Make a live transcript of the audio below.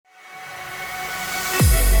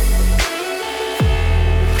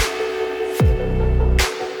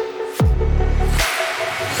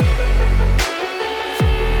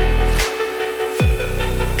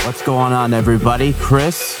What's going on, everybody?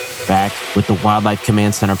 Chris, back with the Wildlife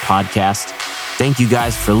Command Center podcast. Thank you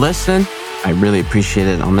guys for listening. I really appreciate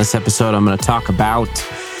it. On this episode, I'm going to talk about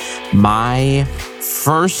my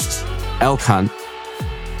first elk hunt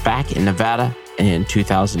back in Nevada in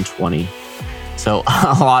 2020. So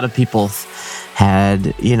a lot of people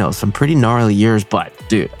had, some pretty gnarly years, but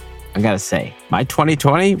dude, I got to say, my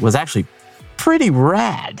 2020 was actually pretty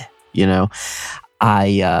rad.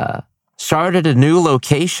 I started a new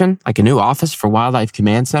location, like a new office for Wildlife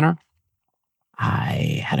Command Center.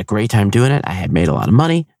 I had a great time doing it. I had made a lot of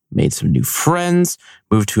money, made some new friends,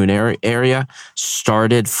 moved to an area,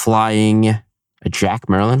 started flying a Jack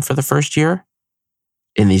Merlin for the first year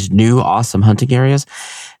in these new awesome hunting areas.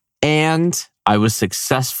 And I was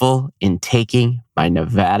successful in taking my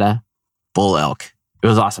Nevada bull elk. It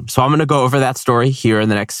was awesome. So I'm going to go over that story here in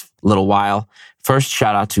the next little while. First,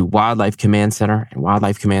 shout out to Wildlife Command Center and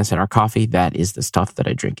Wildlife Command Center coffee. That is the stuff that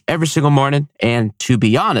I drink every single morning. And to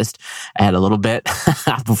be honest, I had a little bit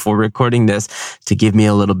before recording this to give me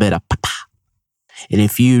a little bit of papa. And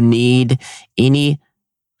if you need any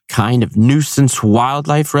kind of nuisance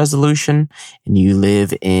wildlife resolution and you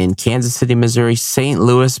live in Kansas City, Missouri, St.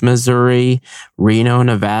 Louis, Missouri, Reno,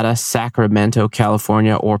 Nevada, Sacramento,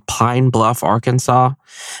 California, or Pine Bluff, Arkansas,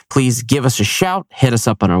 please give us a shout. Hit us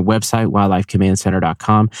up on our website,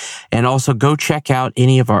 wildlifecommandcenter.com. And also go check out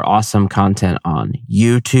any of our awesome content on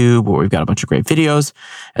YouTube, where we've got a bunch of great videos,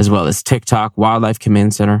 as well as TikTok, Wildlife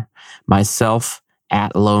Command Center, myself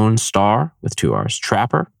at Lone Star with 2 R's,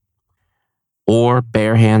 Trapper, or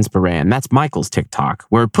Bare Hands Baran. That's Michael's TikTok.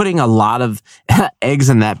 We're putting a lot of eggs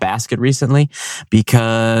in that basket recently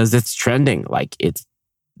because it's trending.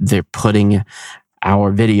 They're putting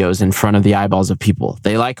our videos in front of the eyeballs of people.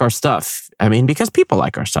 They like our stuff. Because people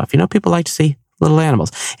like our stuff. People like to see little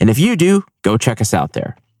animals. And if you do, go check us out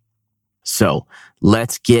there. So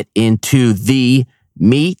let's get into the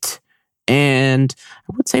meat. And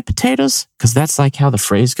I would say potatoes, because that's like how the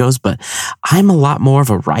phrase goes, but I'm a lot more of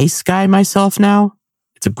a rice guy myself now.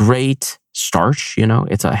 It's a great starch,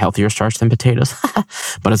 it's a healthier starch than potatoes,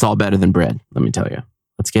 but it's all better than bread, let me tell you.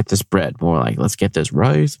 Let's get this bread, more like, let's get this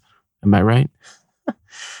rice. Am I right?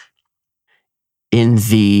 In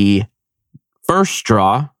the first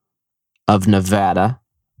draw of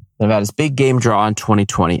Nevada's big game draw in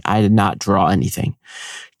 2020, I did not draw anything.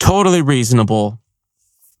 Totally reasonable.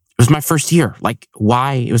 It was my first year.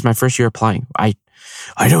 Why? It was my first year applying. I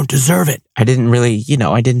don't deserve it. I didn't really,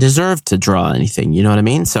 I didn't deserve to draw anything. You know what I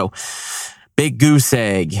mean? So big goose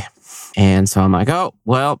egg. And so I'm like, oh,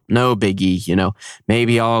 well, no biggie.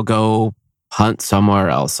 Maybe I'll go hunt somewhere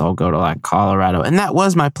else. I'll go to Colorado. And that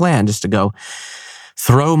was my plan, just to go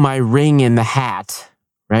throw my ring in the hat,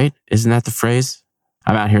 right? Isn't that the phrase?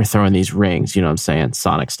 I'm out here throwing these rings, you know what I'm saying?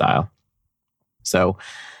 Sonic style. So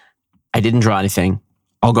I didn't draw anything.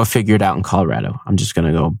 I'll go figure it out in Colorado. I'm just going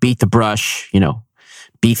to go beat the brush,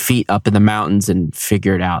 beat feet up in the mountains and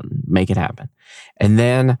figure it out and make it happen. And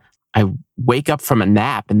then I wake up from a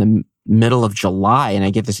nap in the middle of July and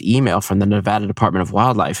I get this email from the Nevada Department of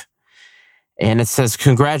Wildlife. And it says,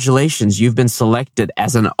 congratulations, you've been selected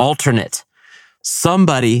as an alternate.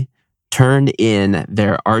 Somebody turned in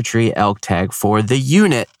their archery elk tag for the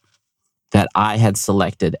unit that I had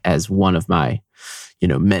selected as one of my,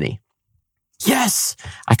 many. Yes,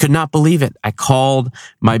 I could not believe it. I called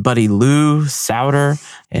my buddy Lou Souter,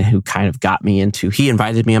 and who kind of got me he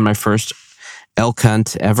invited me on my first elk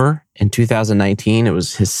hunt ever in 2019. It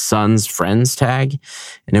was his son's friend's tag,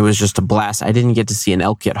 and it was just a blast. I didn't get to see an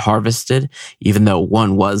elk get harvested, even though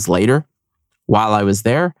one was later while I was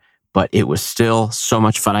there, but it was still so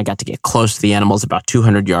much fun. I got to get close to the animals, about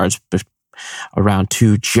 200 yards around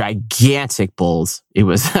 2 gigantic bulls. It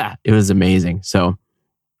was amazing. So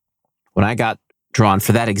when I got drawn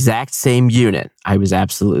for that exact same unit, I was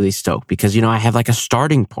absolutely stoked because, I have a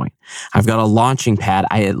starting point. I've got a launching pad.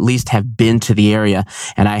 I at least have been to the area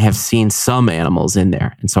and I have seen some animals in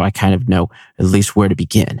there. And so I kind of know at least where to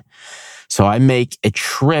begin. So I make a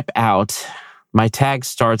trip out. My tag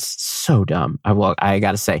starts so dumb. I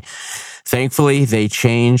got to say, thankfully they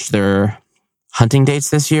changed their hunting dates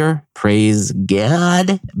this year. Praise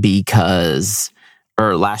God,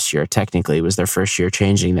 or last year, technically, it was their first year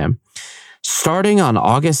changing them. Starting on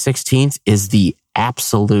August 16th is the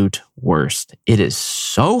absolute worst. It is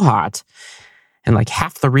so hot. And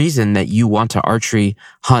half the reason that you want to archery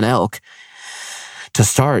hunt elk to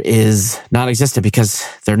start is non-existent because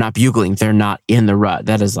they're not bugling. They're not in the rut.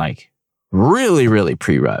 That is really, really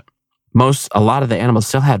pre-rut. A lot of the animals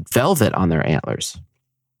still had velvet on their antlers,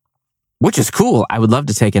 which is cool. I would love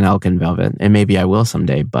to take an elk in velvet, and maybe I will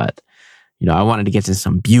someday, but I wanted to get to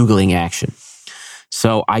some bugling action.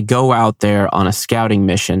 So I go out there on a scouting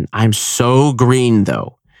mission. I'm so green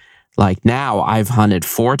though. Like now I've hunted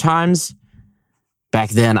 4 times. Back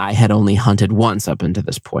then I had only hunted once up until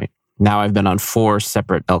this point. Now I've been on 4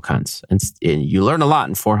 separate elk hunts, and you learn a lot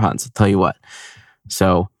in 4 hunts, I'll tell you what.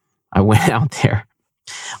 So I went out there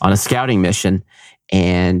on a scouting mission,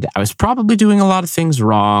 and I was probably doing a lot of things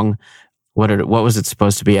wrong. What was it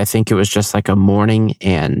supposed to be? I think it was just like a morning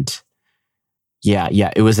and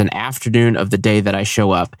it was an afternoon of the day that I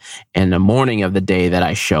show up and a morning of the day that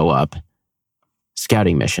I show up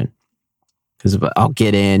scouting mission. Because I'll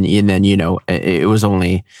get in, and then, it was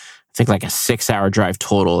only, I think, like a 6-hour drive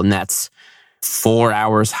total. And that's 4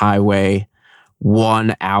 hours highway,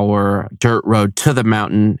 1 hour dirt road to the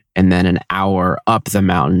mountain, and then an hour up the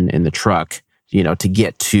mountain in the truck, to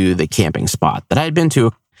get to the camping spot that I had been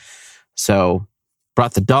to. So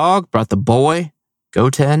brought the dog, brought the boy,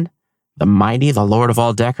 Goten, the mighty, the Lord of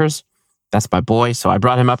all Deckers. That's my boy. So I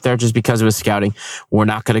brought him up there just because it was scouting. We're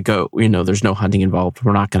not going to go, there's no hunting involved.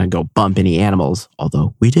 We're not going to go bump any animals,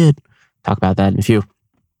 although we did. Talk about that in a few.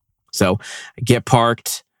 So I get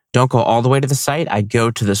parked. Don't go all the way to the site. I go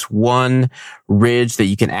to this one ridge that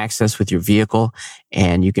you can access with your vehicle,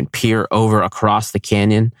 and you can peer over across the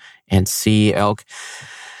canyon and see elk.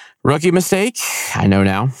 Rookie mistake. I know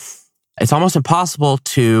now. It's almost impossible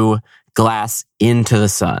to glass into the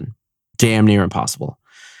sun. Damn near impossible.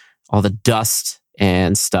 All the dust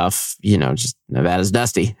and stuff, just Nevada's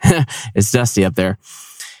dusty. It's dusty up there.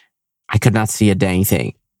 I could not see a dang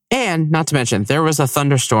thing. And not to mention, there was a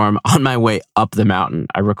thunderstorm on my way up the mountain.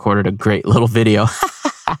 I recorded a great little video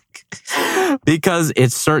because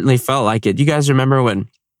it certainly felt like it. You guys remember when,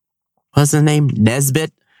 what's his name?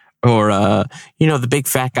 Nesbitt? Or, the big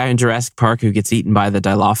fat guy in Jurassic Park who gets eaten by the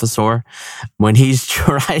Dilophosaur when he's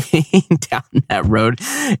driving down that road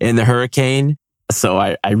in the hurricane. So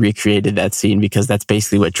I recreated that scene because that's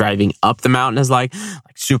basically what driving up the mountain is like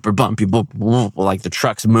super bumpy, like the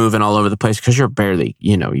truck's moving all over the place because you're barely,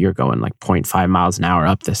 you're going like 0.5 miles an hour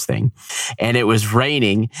up this thing. And it was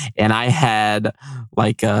raining, and I had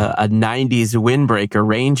like a 90s windbreaker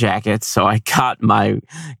rain jacket. So I got my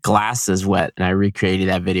glasses wet, and I recreated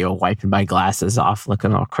that video wiping my glasses off,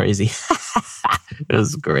 looking all crazy. It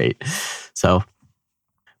was great. So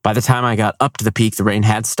by the time I got up to the peak, the rain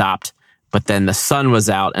had stopped. But then the sun was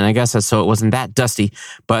out, and I guess so it wasn't that dusty,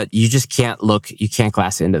 but you just can't you can't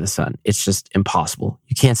glass into the sun. It's just impossible.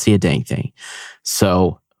 You can't see a dang thing.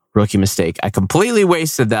 So, rookie mistake. I completely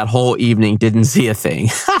wasted that whole evening, didn't see a thing.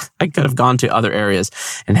 I could have gone to other areas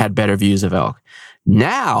and had better views of elk.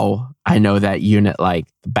 Now, I know that unit like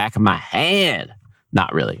the back of my hand.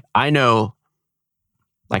 Not really. I know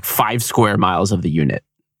like 5 square miles of the unit.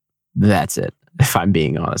 That's it, if I'm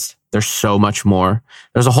being honest. There's so much more.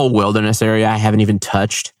 There's a whole wilderness area I haven't even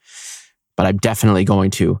touched, but I'm definitely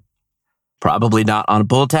going to. Probably not on a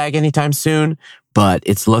bull tag anytime soon, but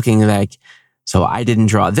it's looking like, so I didn't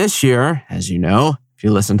draw this year, as you know, if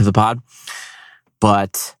you listen to the pod,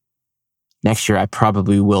 but next year I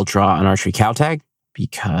probably will draw an archery cow tag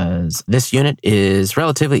because this unit is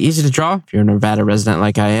relatively easy to draw if you're a Nevada resident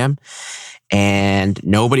like I am, and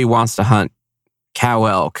nobody wants to hunt cow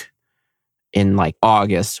elk in like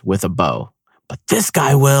August with a bow. But this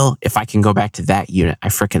guy will, if I can go back to that unit. I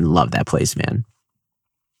freaking love that place, man.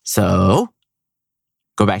 So,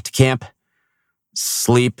 go back to camp,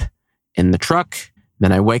 sleep in the truck.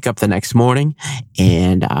 Then I wake up the next morning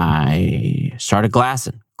and I started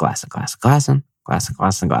glassing. I'm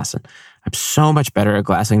so much better at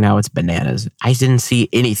glassing now. It's bananas. I didn't see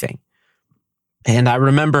anything. And I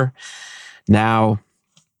remember now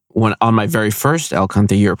when on my very first elk hunt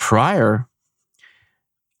the year prior,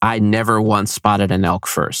 I never once spotted an elk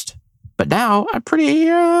first. But now I'm pretty,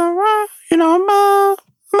 I'm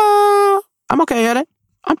okay at it.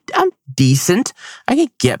 I'm decent. I can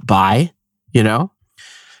get by,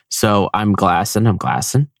 So I'm glassing,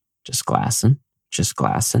 just glassing.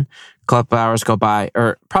 A couple hours go by,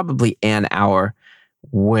 or probably an hour,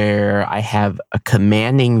 where I have a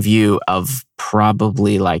commanding view of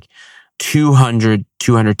probably like 200,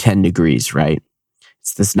 210 degrees, right?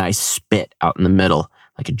 It's this nice spit out in the middle,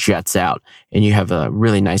 like it jets out, and you have a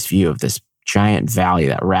really nice view of this giant valley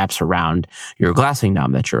that wraps around your glassing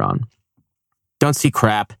knob that you're on. Don't see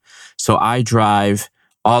crap, so I drive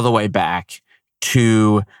all the way back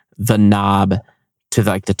to the knob, to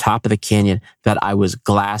like the top of the canyon that I was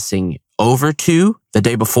glassing over to the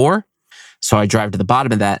day before. So I drive to the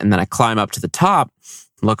bottom of that, and then I climb up to the top,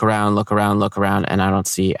 look around, and I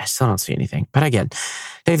still don't see anything. But again,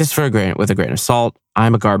 take this with a grain of salt.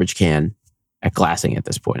 I'm a garbage can at glassing at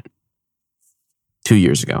this point. 2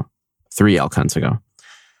 years ago, 3 elk hunts ago.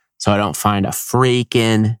 So I don't find a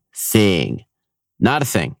freaking thing. Not a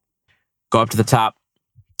thing. Go up to the top,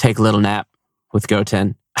 take a little nap with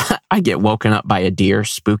Goten. I get woken up by a deer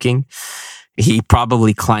spooking. He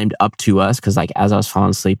probably climbed up to us because, like, as I was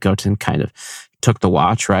falling asleep, Goten kind of took the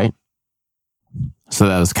watch, right? So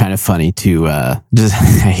that was kind of funny to just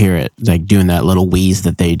I hear it like doing that little wheeze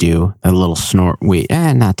that they do, that little snort wheeze.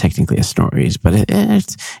 Not technically a snort wheeze, but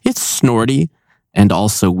it's snorty and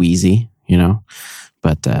also wheezy, you know.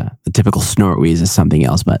 But the typical snort wheeze is something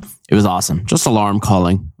else. But it was awesome. Just alarm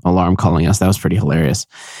calling us. That was pretty hilarious.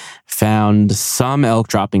 Found some elk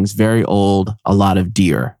droppings, very old, a lot of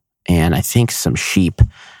deer, and I think some sheep.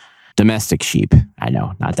 Domestic sheep. I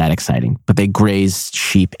know, not that exciting, but they graze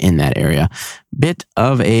sheep in that area. Bit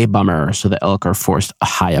of a bummer. So the elk are forced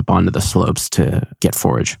high up onto the slopes to get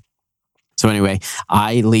forage. So anyway,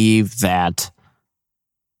 I leave that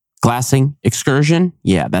glassing excursion.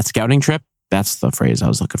 Yeah, that scouting trip. That's the phrase I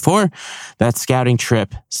was looking for. That scouting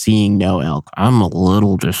trip, seeing no elk. I'm a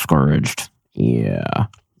little discouraged. Yeah.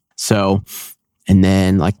 So, and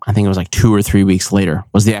then I think it was 2 or 3 weeks later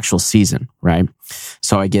was the actual season, right?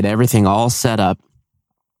 So I get everything all set up,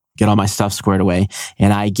 get all my stuff squared away,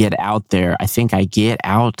 and I get out there. I think I get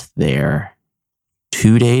out there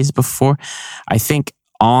 2 days before. I think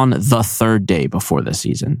on the third day before the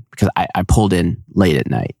season, because I pulled in late at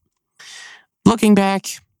night. Looking back,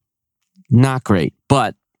 not great,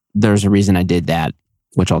 but there's a reason I did that,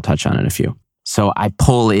 which I'll touch on in a few. So I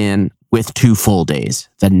pull in with 2 full days,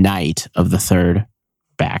 the night of the third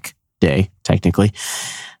back day, technically,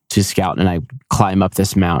 to scout. And I climb up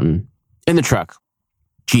this mountain in the truck.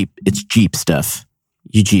 Jeep. It's Jeep stuff.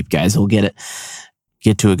 You Jeep guys will get it.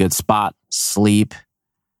 Get to a good spot, sleep.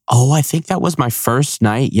 Oh, I think that was my first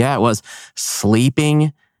night. Yeah, it was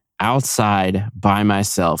sleeping outside by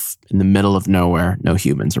myself in the middle of nowhere, no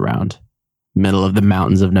humans around, middle of the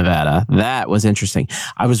mountains of Nevada. That was interesting.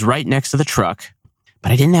 I was right next to the truck,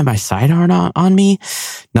 but I didn't have my sidearm on me.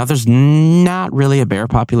 Now, there's not really a bear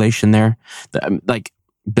population there.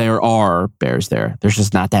 There are bears there. There's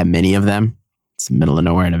just not that many of them. It's the middle of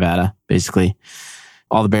nowhere in Nevada, basically.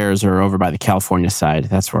 All the bears are over by the California side.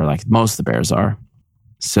 That's where most of the bears are.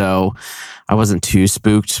 So I wasn't too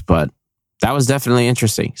spooked, but that was definitely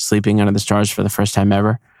interesting. Sleeping under the stars for the first time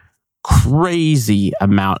ever. Crazy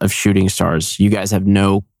amount of shooting stars. You guys have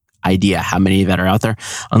no idea how many that are out there.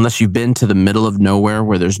 Unless you've been to the middle of nowhere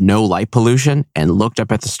where there's no light pollution and looked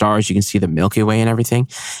up at the stars, you can see the Milky Way and everything,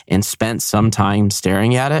 and spent some time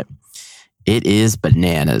staring at it. It is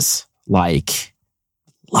bananas. A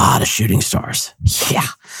lot of shooting stars. Yeah.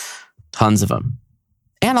 Tons of them.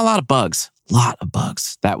 And a lot of bugs.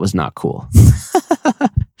 That was not cool.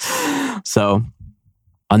 So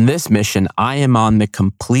on this mission, I am on the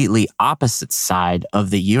completely opposite side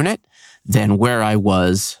of the unit than where I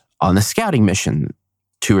was on the scouting mission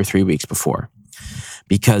 2 or 3 weeks before.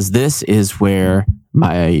 Because this is where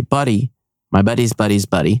my buddy's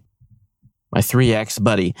buddy, my 3X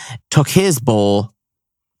buddy, took his bull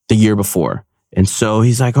the year before. And so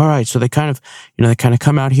he's like, all right, so they kind of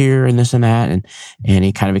come out here and this and that. And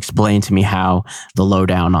he kind of explained to me how the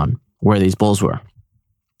lowdown on where these bulls were.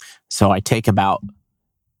 So I got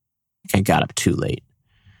up too late.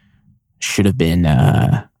 Should have been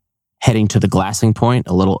heading to the glassing point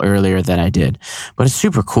a little earlier than I did. But it's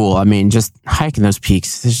super cool. I mean, just hiking those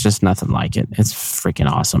peaks, there's just nothing like it. It's freaking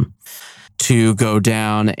awesome to go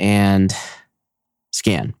down and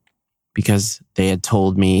scan, because they had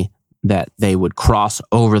told me that they would cross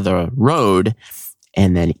over the road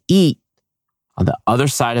and then eat on the other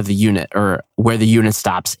side of the unit, or where the unit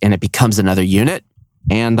stops and it becomes another unit,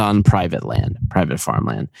 and on private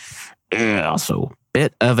farmland. Also,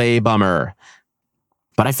 bit of a bummer.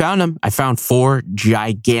 But I found them. I found 4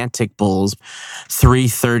 gigantic bulls,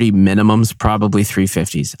 330 minimums, probably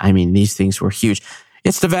 350s. I mean, these things were huge.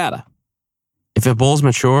 It's Nevada. If a bull's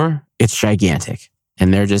mature, it's gigantic.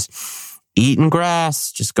 And they're just eating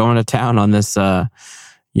grass, just going to town on this,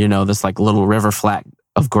 this little river flat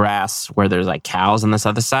of grass where there's cows on this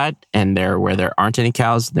other side, and where there aren't any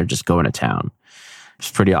cows, they're just going to town.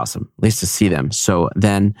 It's pretty awesome, at least to see them. So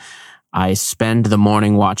then I spend the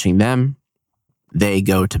morning watching them. They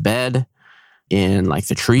go to bed in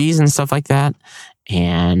the trees and stuff like that.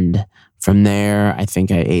 And from there, I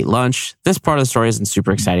think I ate lunch. This part of the story isn't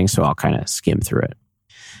super exciting, so I'll kind of skim through it.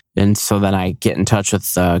 And so then I get in touch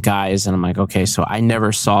with the guys, and I'm like, okay, so I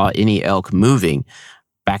never saw any elk moving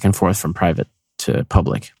back and forth from private to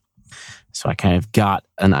public. So I kind of got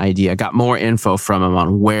an idea, got more info from them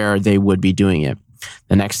on where they would be doing it.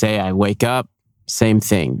 The next day I wake up, same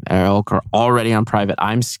thing. Our elk are already on private.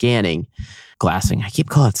 I'm scanning, glassing. I keep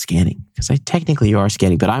calling it scanning because technically you are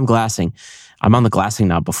scanning, but I'm glassing. I'm on the glassing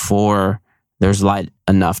now before there's light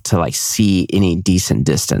enough to like see any decent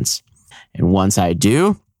distance. And once I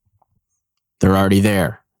do, they're already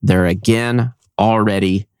there. They're again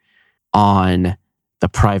already on the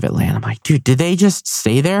private land. I'm like, dude, did they just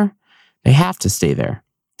stay there? They have to stay there.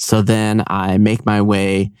 So then I make my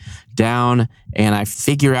way down and I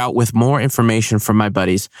figure out with more information from my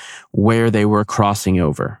buddies where they were crossing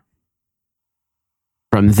over.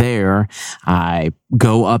 From there, I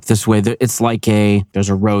go up this way. It's like there's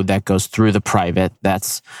a road that goes through the private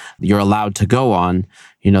you're allowed to go on.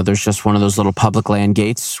 There's just one of those little public land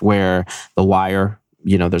gates where the wire,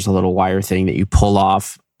 there's a little wire thing that you pull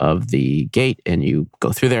off of the gate and you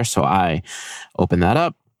go through there. So I open that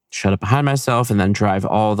up, shut it behind myself, and then drive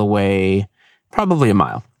all the way, probably a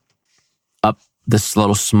mile, up this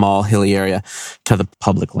little small hilly area to the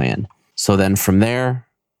public land. So then from there,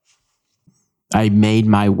 I made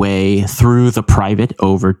my way through the private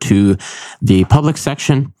over to the public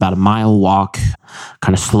section, about a mile walk,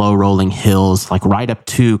 kind of slow rolling hills, like right up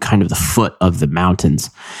to kind of the foot of the mountains.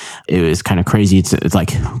 It was kind of crazy. It's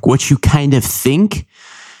like what you kind of think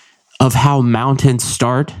of how mountains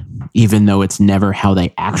start, even though it's never how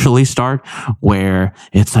they actually start, where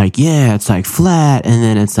it's like, yeah, it's like flat, and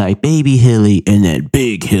then it's like baby hilly, and then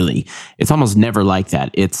big hilly. It's almost never like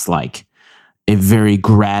that. It's like a very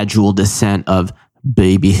gradual descent of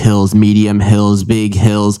baby hills, medium hills, big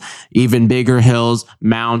hills, even bigger hills,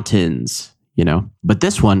 mountains, But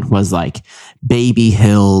this one was like baby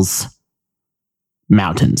hills,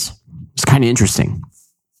 mountains. It's kind of interesting.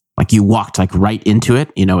 Like you walked like right into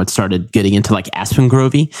it, it started getting into like Aspen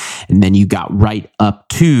Grovey, and then you got right up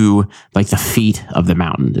to like the feet of the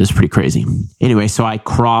mountain. It was pretty crazy. Anyway, so I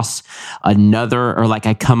cross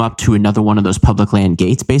I come up to another one of those public land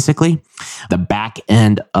gates, basically the back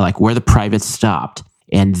end, like where the private stopped.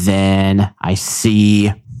 And then I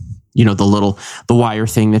see, the wire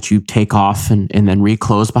thing that you take off and then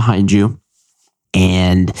reclose behind you.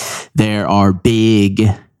 And there are big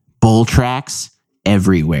bull tracks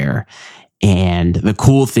everywhere. And the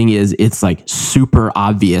cool thing is it's like super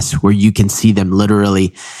obvious where you can see them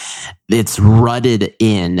literally. It's rutted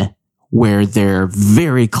in where they're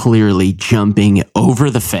very clearly jumping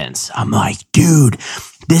over the fence. I'm like, dude,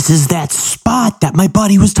 this is that spot that my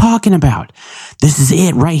buddy was talking about. This is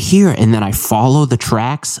it right here. And then I follow the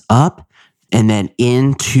tracks up and then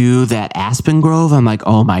into that aspen grove. I'm like,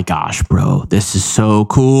 oh my gosh, bro, this is so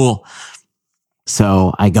cool.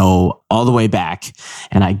 So I go all the way back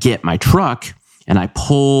and I get my truck and I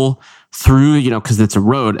pull through, because it's a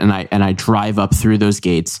road, and I drive up through those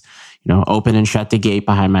gates, open and shut the gate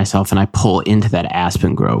behind myself, and I pull into that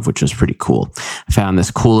aspen grove, which was pretty cool. I found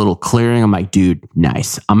this cool little clearing. I'm like, dude,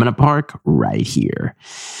 nice. I'm going to park right here.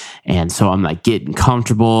 And so I'm like getting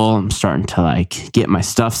comfortable. I'm starting to like get my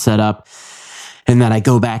stuff set up. And then I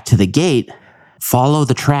go back to the gate, follow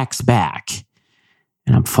the tracks back.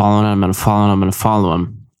 And I'm following them, I'm going to follow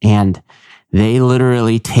them. And they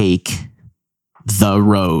literally take the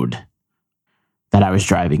road that I was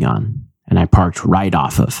driving on. And I parked right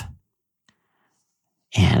off of.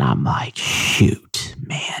 And I'm like, shoot,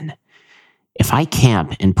 man. If I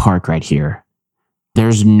camp and park right here,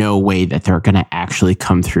 there's no way that they're going to actually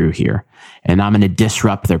come through here. And I'm going to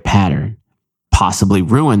disrupt their pattern, possibly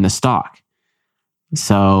ruin the stock.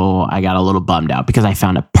 So I got a little bummed out because I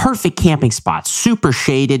found a perfect camping spot, super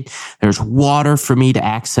shaded. There's water for me to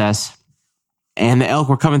access. And the elk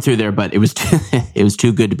were coming through there, but it was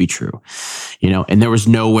too good to be true, and there was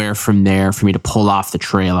nowhere from there for me to pull off the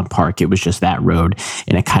trail and park. It was just that road,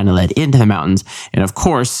 and it kind of led into the mountains. And of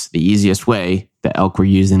course, the easiest way, the elk were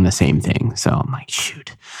using the same thing. So I'm like,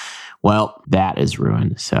 shoot, well, that is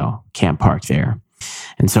ruined. So can't park there.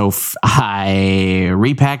 And so I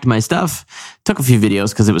repacked my stuff, took a few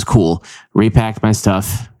videos because it was cool, repacked my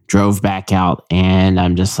stuff, drove back out, and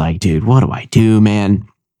I'm just like, dude, what do I do, man?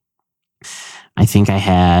 I think I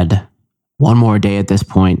had one more day at this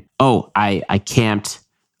point. Oh, I camped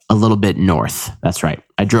a little bit north. That's right.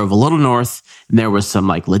 I drove a little north, and there was some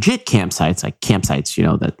like legit campsites,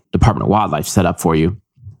 that Department of Wildlife set up for you.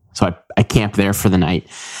 So I camped there for the night,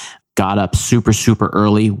 got up super, super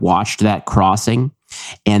early, watched that crossing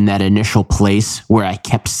and that initial place where I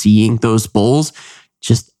kept seeing those bulls.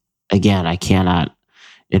 Just, again, I cannot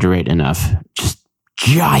iterate enough. Just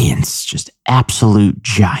giants, just absolute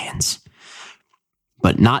giants.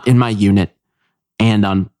 But not in my unit and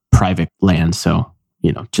on private land. So,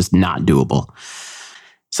 just not doable.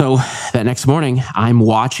 So that next morning, I'm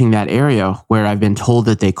watching that area where I've been told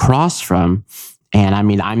that they cross from. And I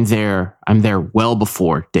mean, I'm there well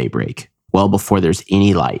before daybreak. well before there's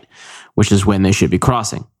any light, which is when they should be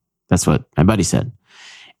crossing. That's what my buddy said.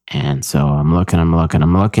 And so I'm looking.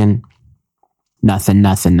 Nothing.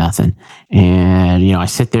 And, I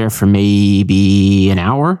sit there for maybe an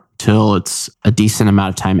hour till it's a decent amount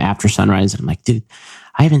of time after sunrise. And I'm like, dude,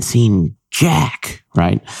 I haven't seen jack,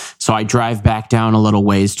 right? So I drive back down a little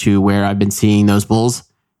ways to where I've been seeing those bulls,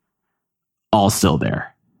 all still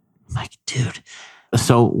there. I'm like, dude.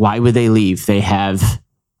 So why would they leave? They have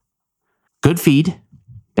good feed.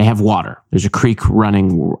 They have water. There's a creek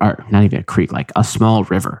running, or not even a creek, like a small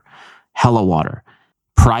river, hella water.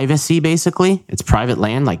 Privacy, basically. It's private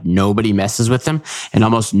land. Like nobody messes with them, and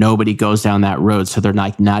almost nobody goes down that road. So they're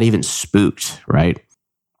like not even spooked, right?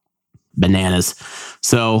 Bananas.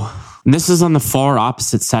 So this is on the far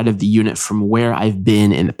opposite side of the unit from where I've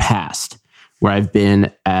been in the past, where I've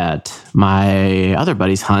been at my other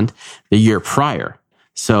buddy's hunt the year prior.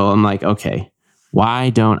 So I'm like, okay,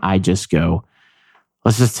 why don't I just go?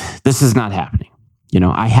 This is not happening.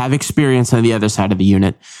 I have experience on the other side of the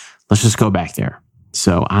unit. Let's just go back there.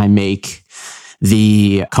 So I make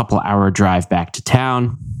the couple-hour drive back to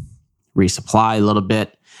town, resupply a little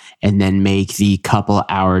bit, and then make the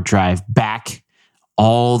couple-hour drive back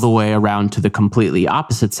all the way around to the completely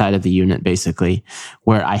opposite side of the unit, basically,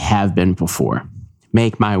 where I have been before.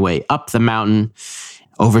 Make my way up the mountain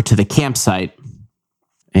over to the campsite,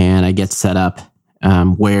 and I get set up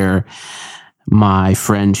where my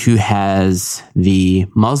friend who has the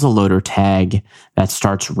muzzleloader tag that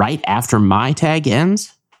starts right after my tag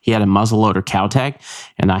ends, he had a muzzleloader cow tag,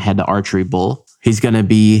 and I had the archery bull. He's going to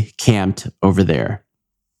be camped over there.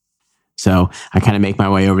 So I kind of make my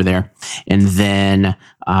way over there, and then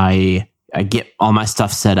I get all my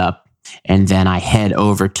stuff set up, and then I head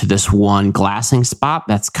over to this one glassing spot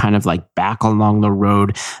that's kind of like back along the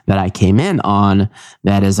road that I came in on.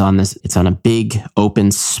 That is it's on a big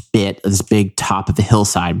open spit, this big top of the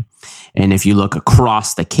hillside. And if you look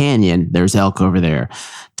across the canyon, there's elk over there.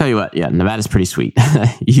 Tell you what, yeah, Nevada's pretty sweet.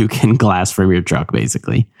 You can glass from your truck,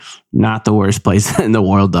 basically. Not the worst place in the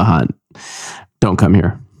world to hunt. Don't come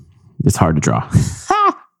here. It's hard to draw.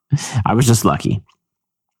 I was just lucky.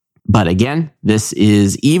 But again, this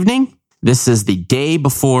is evening. This is the day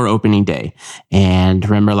before opening day. And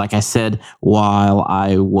remember, like I said, while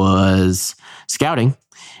I was scouting,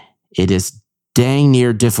 it is dang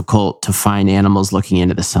near difficult to find animals looking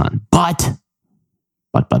into the sun. But,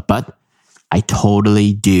 I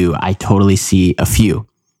totally do. I totally see a few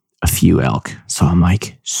elk. So I'm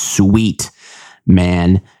like, sweet,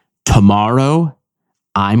 man. Tomorrow,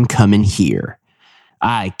 I'm coming here.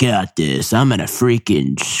 I got this. I'm going to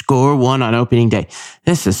freaking score one on opening day.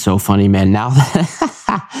 This is so funny, man. Now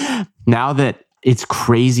that it's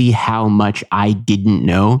crazy how much I didn't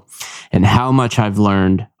know and how much I've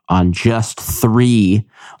learned on just 3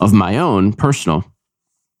 of my own personal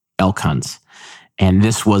elk hunts. And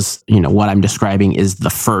this was, what I'm describing is the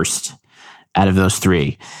first out of those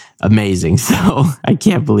 3. Amazing. So I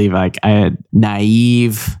can't believe I had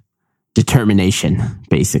naive determination,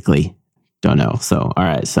 basically. Don't know. So, all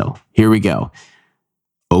right. So here we go.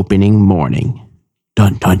 Opening morning.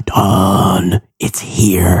 Dun, dun, dun. It's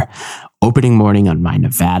here. Opening morning on my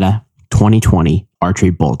Nevada 2020 archery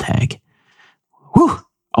bull tag. Whew.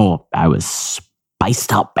 Oh, I was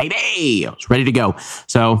spiced up, baby. I was ready to go.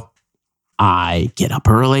 So I get up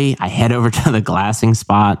early. I head over to the glassing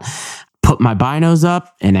spot, put my binos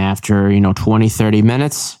up. And after, 20, 30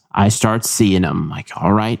 minutes, I start seeing them. I'm like,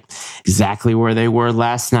 all right, exactly where they were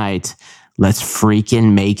last night. Let's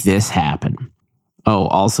freaking make this happen. Oh,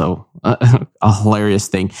 also, a hilarious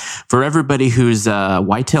thing. For everybody who's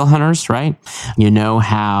whitetail hunters, right? You know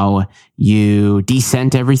how you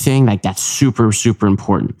descent everything? Like that's super, super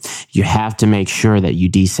important. You have to make sure that you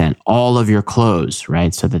descent all of your clothes,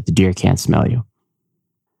 right? So that the deer can't smell you.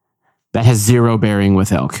 That has zero bearing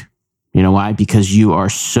with elk. You know why? Because you are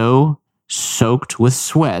so soaked with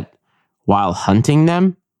sweat while hunting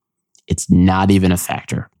them, it's not even a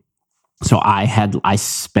factor. So I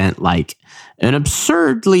spent like an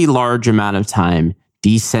absurdly large amount of time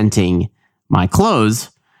descenting my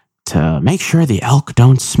clothes to make sure the elk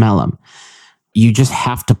don't smell them. You just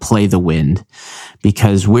have to play the wind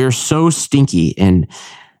because we're so stinky, and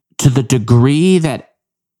to the degree that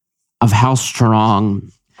of how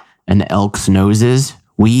strong an elk's nose is,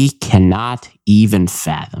 we cannot even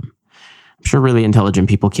fathom. I'm sure really intelligent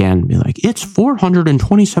people can be like, it's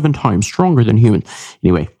 427 times stronger than human.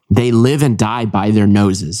 Anyway, they live and die by their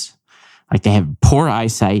noses. Like they have poor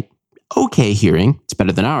eyesight, okay hearing, it's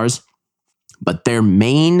better than ours, but their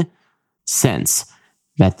main sense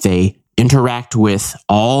that they interact with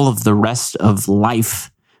all of the rest of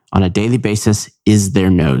life on a daily basis is their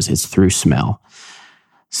nose. It's through smell.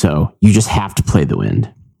 So you just have to play the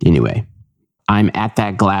wind. Anyway, I'm at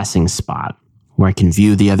that glassing spot where I can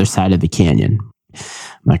view the other side of the canyon. I'm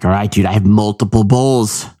like, all right, dude, I have multiple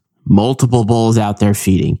bulls out there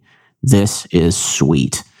feeding. This is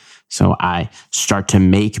sweet. So I start to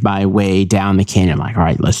make my way down the canyon. I'm like, all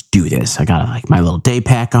right, let's do this. I got like my little day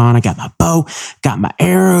pack on. I got my bow, got my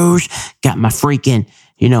arrows, got my freaking,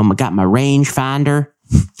 got my range finder.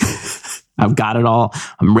 I've got it all.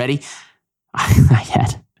 I'm ready. I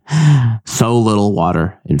had so little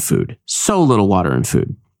water and food.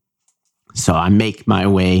 So I make my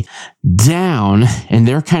way down, and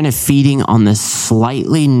they're kind of feeding on this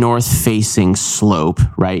slightly north-facing slope,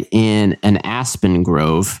 right, in an aspen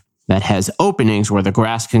grove that has openings where the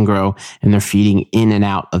grass can grow, and they're feeding in and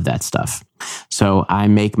out of that stuff. So I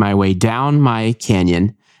make my way down my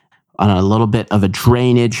canyon on a little bit of a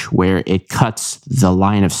drainage where it cuts the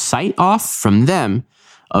line of sight off from them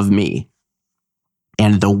of me.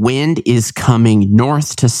 And the wind is coming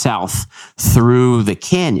north to south through the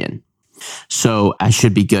canyon. So I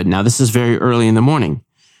should be good. Now, this is very early in the morning.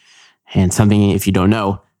 And something, if you don't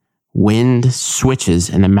know, wind switches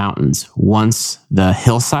in the mountains once the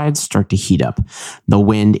hillsides start to heat up. The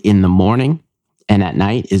wind in the morning and at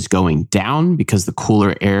night is going down because the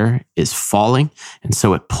cooler air is falling. And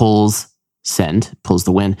so it pulls the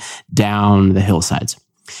wind down the hillsides.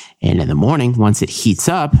 And in the morning, once it heats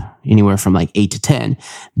up, anywhere from like 8 to 10,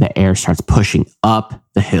 the air starts pushing up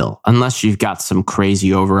the hill, unless you've got some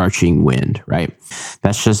crazy overarching wind, right?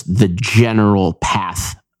 That's just the general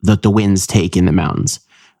path that the winds take in the mountains.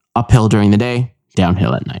 Uphill during the day,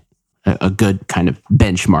 downhill at night. A good kind of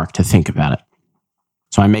benchmark to think about it.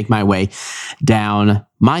 So I make my way down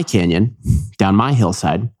my canyon, down my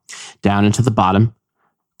hillside, down into the bottom.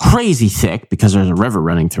 Crazy thick because there's a river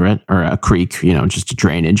running through it, or a creek, just a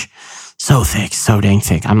drainage. So thick, so dang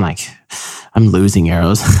thick. I'm losing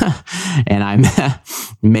arrows. And I'm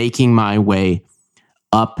making my way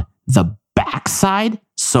up the backside.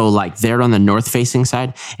 So like they're on the north facing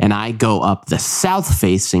side, and I go up the south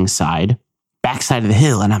facing side, backside of the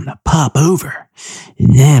hill, and I'm going to pop over,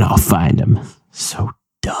 and then I'll find them. So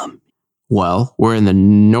dumb. Well, we're in the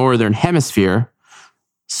northern hemisphere,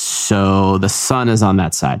 so the sun is on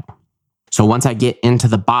that side. So once I get into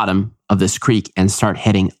the bottom of this creek and start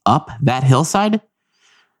heading up that hillside,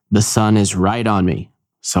 the sun is right on me.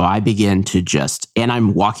 So I begin to and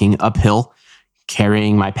I'm walking uphill,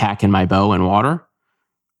 carrying my pack and my bow and water.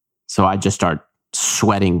 So I just start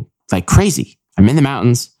sweating like crazy. I'm in the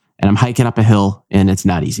mountains and I'm hiking up a hill, and it's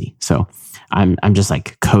not easy. So I'm just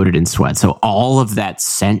like coated in sweat. So all of that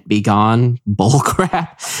scent be gone bull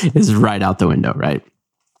crap is right out the window, right?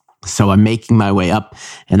 So I'm making my way up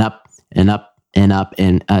and up and up and up,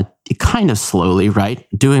 and kind of slowly, right?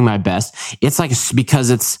 Doing my best. It's like,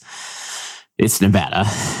 because it's Nevada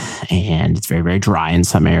and it's very, very dry in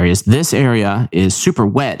some areas. This area is super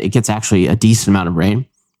wet. It gets actually a decent amount of rain,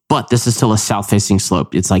 but this is still a south-facing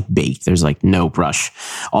slope. It's like baked. There's like no brush.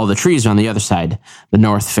 All the trees are on the other side, the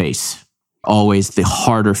north face. Always the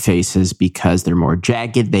harder faces because they're more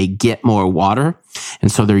jagged. They get more water,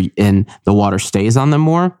 and so the water stays on them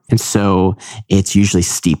more, and so it's usually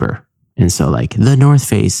steeper. And so like the north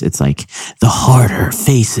face, it's like the harder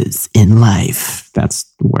faces in life.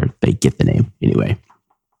 That's where they get the name anyway.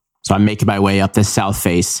 So I'm making my way up this south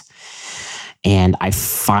face, and I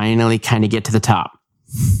finally kind of get to the top.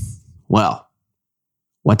 Well,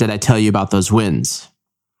 what did I tell you about those winds?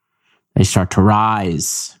 They start to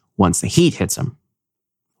rise once the heat hits them.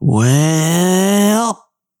 Well,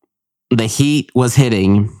 the heat was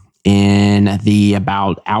hitting in the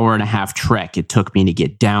about hour and a half trek it took me to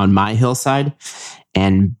get down my hillside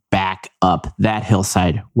and back up that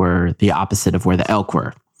hillside where the opposite of where the elk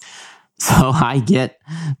were. So I get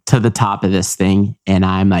to the top of this thing and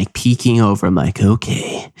I'm like peeking over. I'm like,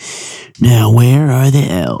 okay, now where are the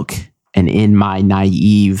elk? And in my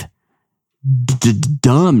naive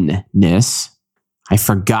dumbness, I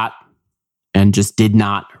forgot and just did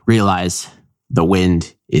not realize the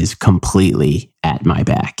wind is completely at my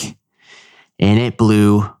back. And it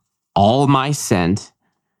blew all my scent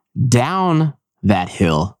down that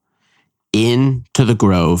hill into the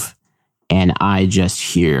grove. And I just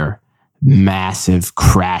hear massive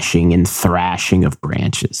crashing and thrashing of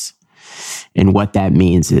branches. And what that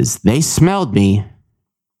means is they smelled me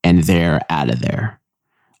and they're out of there.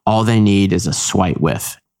 All they need is a slight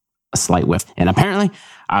whiff. And apparently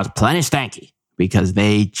I was plenty stanky because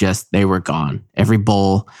they were gone. Every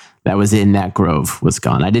bull that was in that grove was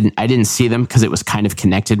gone. I didn't see them because it was kind of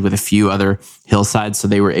connected with a few other hillsides, so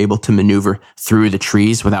they were able to maneuver through the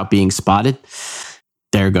trees without being spotted.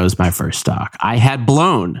 there goes my first stock. I had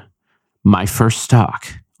blown my first stock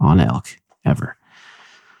on elk ever.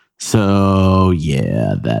 So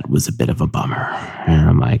yeah, that was a bit of a bummer. And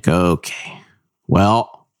I'm like, okay,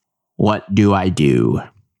 well, what do I do?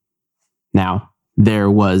 Now, there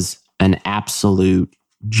was an absolute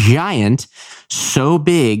giant, so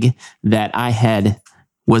big that I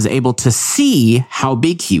was able to see how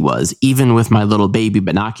big he was, even with my little baby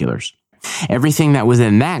binoculars. Everything that was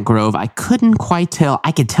in that grove, I couldn't quite tell.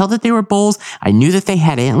 I could tell that they were bulls. I knew that they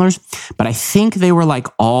had antlers, but I think they were like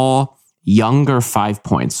all younger 5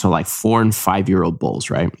 points. So like 4 and 5 year old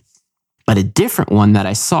bulls, right? But a different one that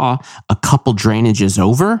I saw a couple drainages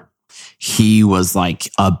over, he was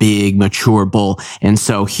like a big mature bull. And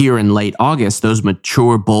so here in late August, those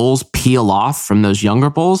mature bulls peel off from those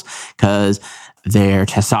younger bulls because their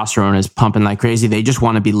testosterone is pumping like crazy. They just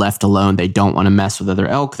want to be left alone. They don't want to mess with other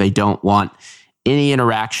elk. They don't want any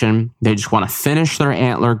interaction. They just want to finish their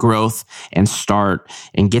antler growth and start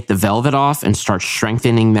and get the velvet off and start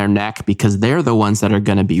strengthening their neck because they're the ones that are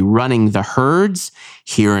going to be running the herds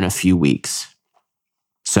here in a few weeks.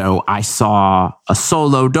 So I saw a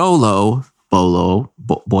solo dolo,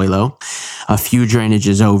 boilo, a few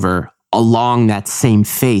drainages over along that same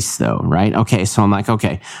face though, right? Okay, so I'm like,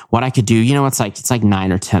 okay, what I could do, it's like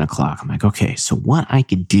 9 or 10 o'clock. I'm like, okay, so what I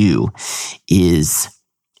could do is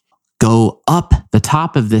go up the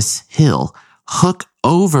top of this hill, hook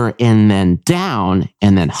over and then down,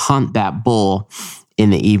 and then hunt that bull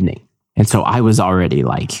in the evening. And so I was already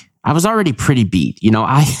pretty beat.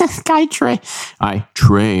 I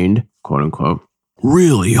trained, quote unquote,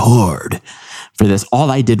 really hard for this.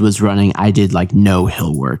 All I did was running. I did like no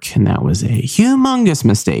hill work. And that was a humongous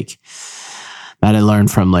mistake that I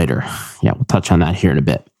learned from later. Yeah, we'll touch on that here in a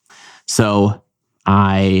bit. So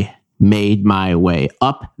I made my way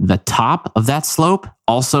up the top of that slope.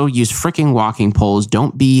 Also use freaking walking poles.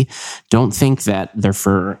 Don't think that they're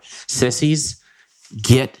for sissies.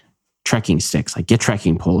 Get trekking sticks, get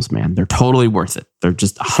trekking poles, man. They're totally worth it. They're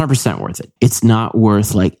just 100% worth it. It's not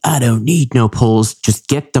worth I don't need no poles. Just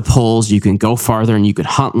get the poles. You can go farther and you can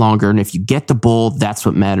hunt longer. And if you get the bull, that's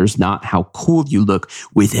what matters, not how cool you look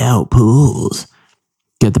without poles.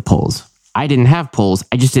 Get the poles. I didn't have poles.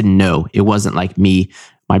 I just didn't know. It wasn't like me,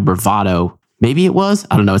 my bravado. Maybe it was.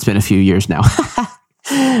 I don't know. It's been a few years now.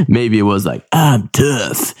 Maybe it was like, I'm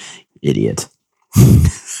tough. Idiot.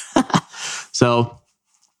 So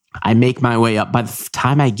I make my way up. By the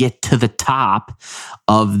time I get to the top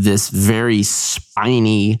of this very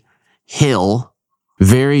spiny hill,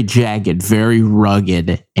 very jagged, very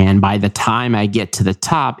rugged. And by the time I get to the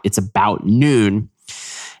top, it's about noon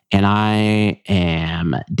and I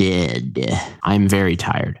am dead. I'm very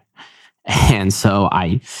tired. And so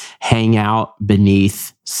I hang out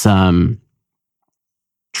beneath some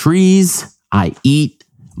trees. I eat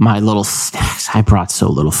my little snacks. I brought so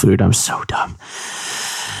little food. I was so dumb.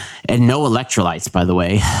 And no electrolytes, by the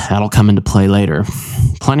way. That'll come into play later.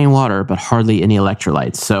 Plenty of water, but hardly any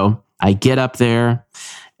electrolytes. So I get up there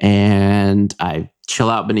and I chill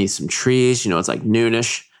out beneath some trees. It's like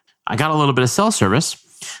noonish. I got a little bit of cell service.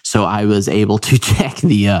 So I was able to check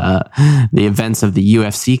the events of the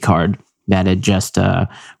UFC card that had just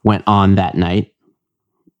went on that night.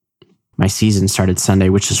 My season started Sunday,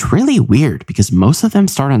 which is really weird because most of them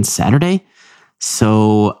start on Saturday.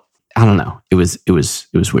 So I don't know. It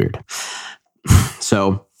was weird.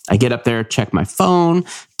 So I get up there, check my phone,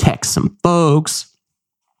 text some folks,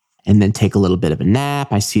 and then take a little bit of a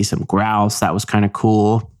nap. I see some grouse. That was kind of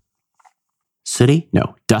cool. Sooty?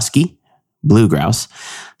 No, dusky. Blue grouse.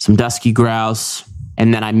 Some dusky grouse.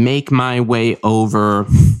 And then I make my way over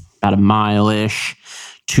about a mile-ish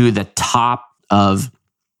to the top of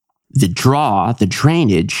the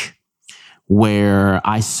drainage, where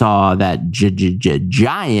I saw that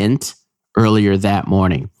giant earlier that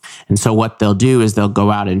morning. And so what they'll do is they'll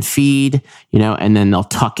go out and feed, and then they'll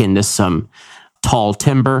tuck into some tall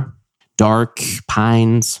timber, dark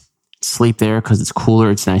pines, sleep there because it's cooler,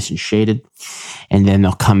 it's nice and shaded. And then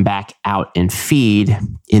they'll come back out and feed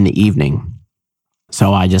in the evening.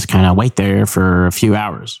 So I just kind of wait there for a few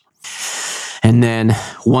hours. And then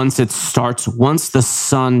once the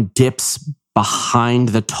sun dips behind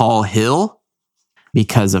the tall hill,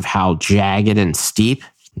 because of how jagged and steep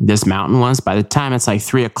this mountain was, by the time it's like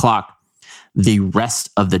 3 o'clock, the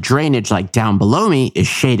rest of the drainage, down below me, is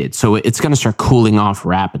shaded. So it's going to start cooling off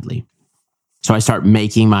rapidly. So I start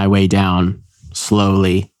making my way down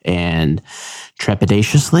slowly and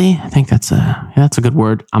trepidatiously. I think that's a good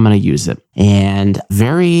word. I'm going to use it. And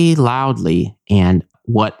very loudly. And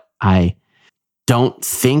what I don't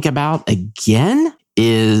think about again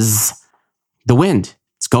is the wind.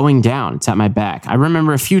 It's going down. It's at my back. I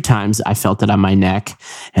remember a few times I felt it on my neck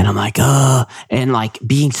and I'm like, and like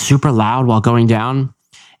being super loud while going down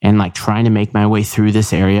and like trying to make my way through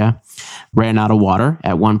this area. Ran out of water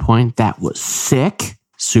at one point. That was sick.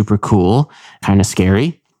 Super cool. Kind of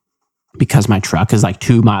scary because my truck is like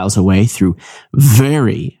 2 miles away through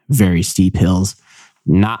very, very steep hills.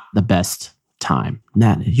 Not the best time.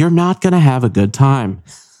 You're not going to have a good time.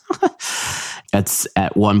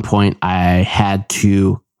 At one point, I had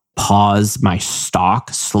to pause my stalk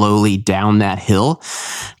slowly down that hill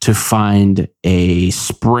to find a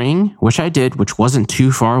spring, which I did, which wasn't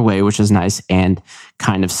too far away, which is nice, and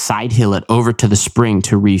kind of side hill it over to the spring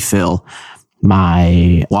to refill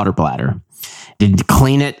my water bladder. Didn't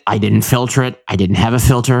clean it. I didn't filter it. I didn't have a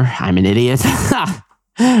filter. I'm an idiot.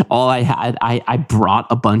 All I had, I brought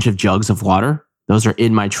a bunch of jugs of water. Those are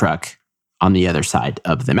in my truck on the other side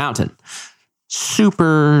of the mountain.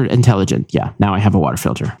 Super intelligent. Yeah, now I have a water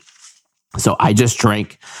filter. So I just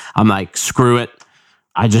drank. I'm like, screw it.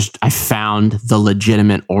 I found the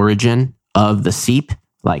legitimate origin of the seep,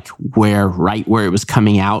 like right where it was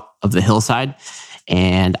coming out of the hillside.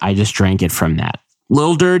 And I just drank it from that.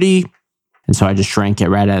 Little dirty. And so I just drank it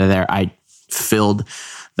right out of there. I filled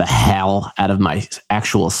the hell out of my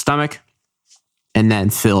actual stomach and then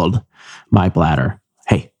filled my bladder.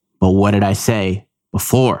 Hey, but what did I say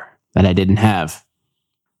before that I didn't have?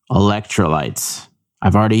 Electrolytes.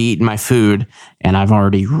 I've already eaten my food and I've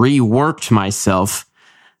already reworked myself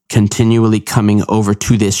continually coming over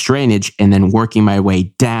to this drainage and then working my way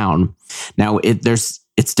down. Now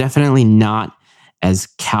it's definitely not as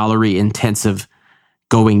calorie intensive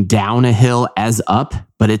going down a hill as up,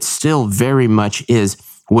 but it still very much is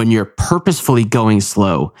when you're purposefully going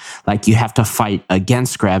slow, like you have to fight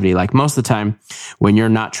against gravity. Like most of the time when you're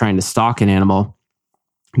not trying to stalk an animal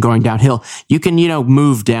going downhill, you can,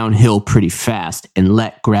 move downhill pretty fast and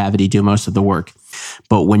let gravity do most of the work.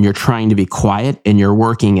 But when you're trying to be quiet and you're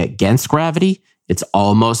working against gravity, it's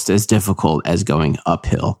almost as difficult as going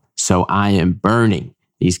uphill. So I am burning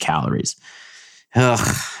these calories.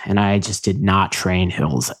 And I just did not train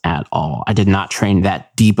hills at all. I did not train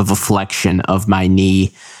that deep of a flexion of my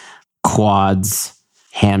knee, quads,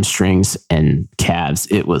 hamstrings, and calves.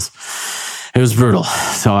 It was brutal.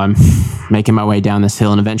 So I'm making my way down this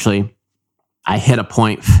hill, and eventually I hit a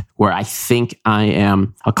point where I think I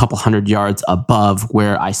am a couple hundred yards above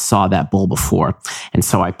where I saw that bull before. And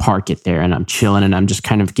so I park it there and I'm chilling and I'm just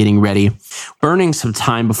kind of getting ready, burning some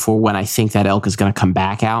time before when I think that elk is going to come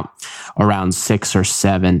back out around 6 or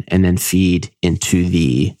 7 and then feed into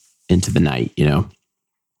the night,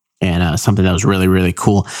 And something that was really, really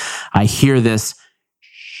cool. I hear this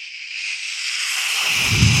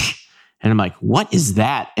and I'm like, what is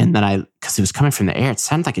that? And then because it was coming from the air, it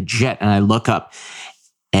sounded like a jet. And I look up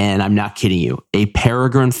and I'm not kidding you. A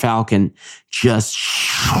peregrine falcon just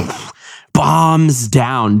bombs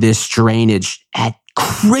down this drainage at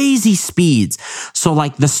crazy speeds. So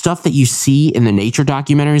like the stuff that you see in the nature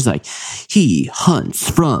documentaries, like he hunts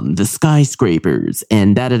from the skyscrapers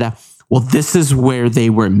and da-da-da. Well, this is where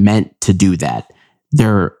they were meant to do that.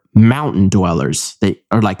 They're mountain dwellers. They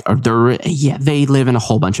live in a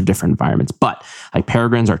whole bunch of different environments, but like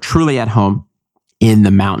peregrines are truly at home in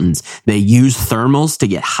the mountains. They use thermals to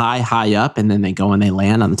get high up, and then they go and they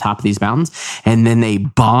land on the top of these mountains, and then they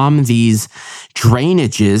bomb these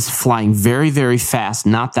drainages flying very, very fast,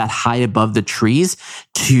 not that high above the trees,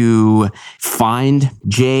 to find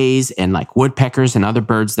jays and like woodpeckers and other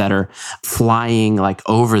birds that are flying like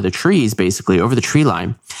over the trees, basically over the tree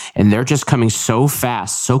line. And they're just coming so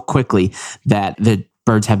fast, so quickly that the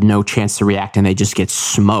birds have no chance to react and they just get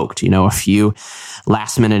smoked. A few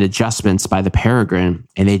last minute adjustments by the peregrine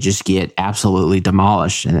and they just get absolutely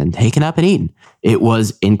demolished and then taken up and eaten. It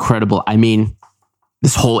was incredible. I mean,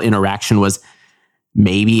 this whole interaction was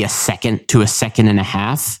maybe a second to a second and a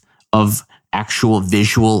half of actual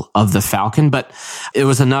visual of the falcon, but it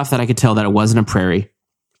was enough that I could tell that it wasn't a prairie.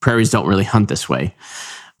 Prairies don't really hunt this way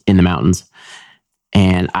in the mountains.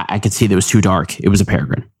 And I could see that it was too dark. It was a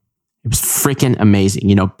peregrine. It was freaking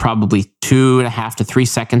amazing. Probably 2.5 to 3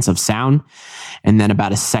 seconds of sound and then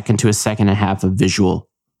about a second to a second and a half of visual.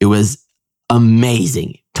 It was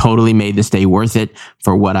amazing. Totally made this day worth it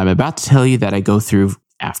for what I'm about to tell you that I go through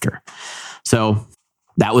after. So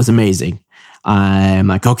that was amazing. I'm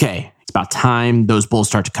like, okay, it's about time those bulls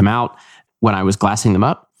start to come out when I was glassing them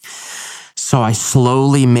up. So I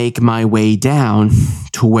slowly make my way down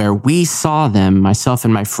to where we saw them, myself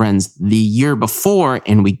and my friends, the year before,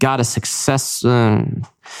 and we got a success. The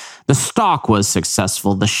stalk was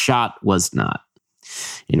successful. The shot was not.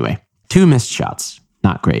 Anyway, 2 missed shots.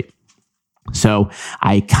 Not great. So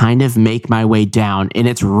I kind of make my way down, and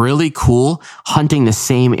it's really cool hunting the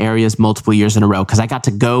same areas multiple years in a row because I got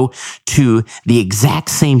to go to the exact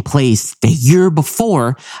same place the year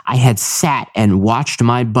before I had sat and watched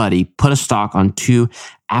my buddy put a stalk on 2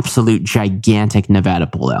 absolute gigantic Nevada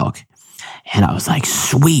bull elk. And I was like,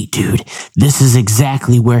 sweet, dude, this is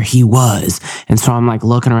exactly where he was. And so I'm like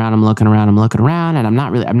looking around, and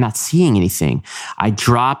I'm not seeing anything. I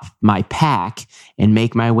drop my pack and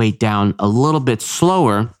make my way down a little bit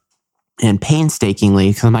slower and painstakingly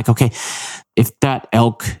because I'm like, okay, if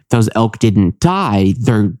those elk didn't die,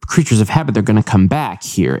 they're creatures of habit. They're going to come back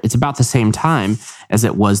here. It's about the same time as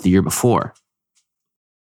it was the year before.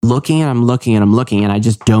 I'm looking, and I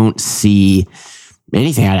just don't see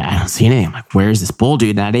anything. I don't see anything. I'm like, where's this bull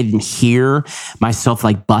dude? And I didn't hear myself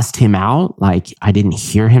like bust him out. Like I didn't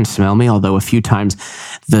hear him smell me. Although a few times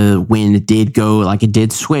the wind did go, like it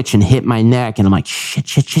did switch and hit my neck. And I'm like, shit.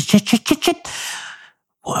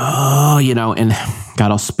 Whoa, and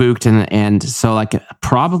got all spooked. And so like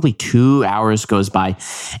probably 2 hours goes by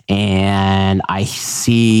and I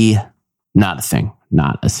see not a thing,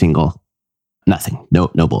 not a single, nothing, no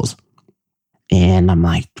bulls. And I'm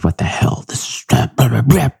like, what the hell? I'm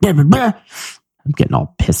getting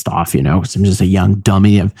all pissed off, because I'm just a young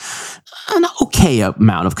dummy. I have an okay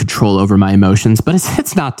amount of control over my emotions, but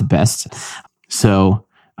it's not the best. So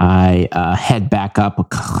I head back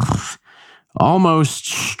up almost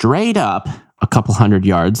straight up a couple 100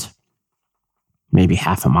 yards, maybe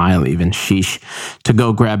half a mile even, sheesh, to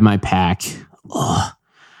go grab my pack. Ugh,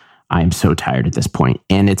 I'm so tired at this point.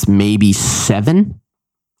 And it's maybe 7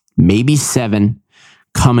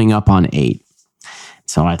 coming up on 8.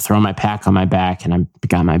 So I throw my pack on my back and I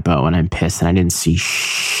got my bow and I'm pissed and I didn't see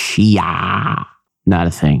not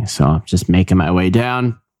a thing. So I'm just making my way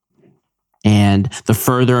down. And the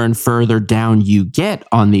further and further down you get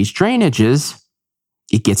on these drainages,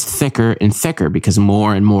 it gets thicker and thicker because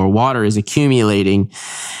more and more water is accumulating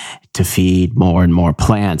to feed more and more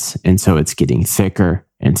plants. And so it's getting thicker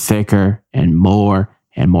and thicker and more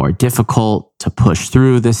difficult to push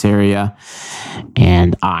through this area.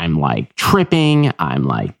 And I'm like tripping. I'm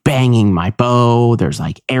like banging my bow. There's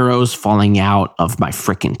like arrows falling out of my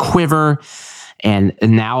freaking quiver. And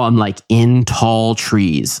now I'm like in tall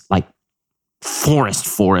trees, like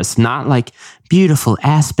forest, not like beautiful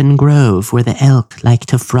aspen grove where the elk like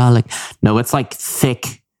to frolic. No, it's like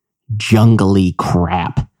thick, jungly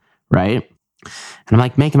crap, right? And I'm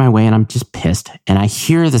like making my way and I'm just pissed. And I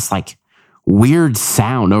hear this like weird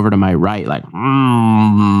sound over to my right, like,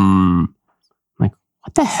 like,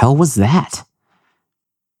 what the hell was that?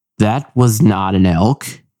 That was not an elk.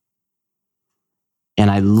 And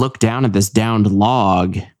I look down at this downed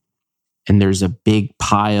log and there's a big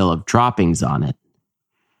pile of droppings on it.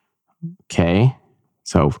 Okay.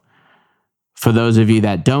 So for those of you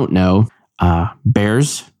that don't know,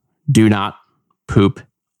 bears do not poop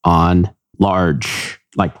on large,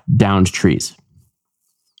 like downed trees.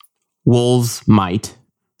 Wolves might.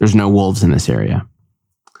 There's no wolves in this area.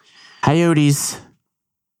 Coyotes,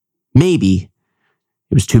 maybe.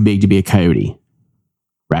 It was too big to be a coyote.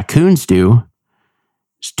 Raccoons do.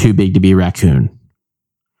 It's too big to be a raccoon.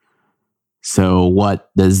 So what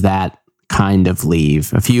does that kind of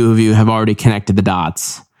leave? A few of you have already connected the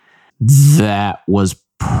dots. That was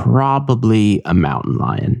probably a mountain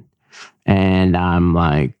lion. And I'm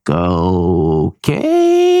like,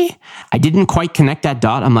 okay. I didn't quite connect that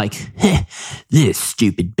dot. I'm like, this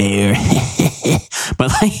stupid bear.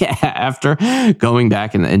 But like after going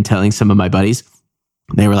back and telling some of my buddies,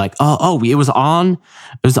 they were like, it was on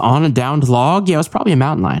a downed log. Yeah, it was probably a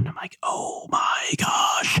mountain lion. I'm like, oh my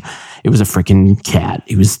gosh. It was a freaking cat.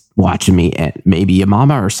 He was watching me, and maybe a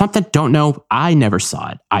mama or something. Don't know. I never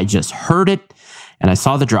saw it. I just heard it and I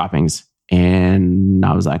saw the droppings. And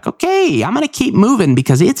I was like, okay, I'm going to keep moving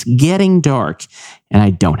because it's getting dark and I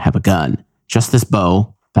don't have a gun. Just this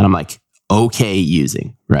bow that I'm like, okay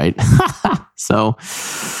using, right? So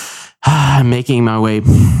I'm making my way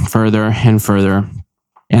further and further.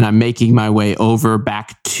 And I'm making my way over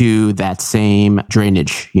back to that same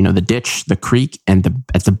drainage, the ditch, the creek, and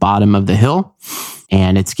at the bottom of the hill.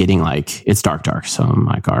 And it's getting like, it's dark. So I'm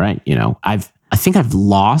like, all right, I think I've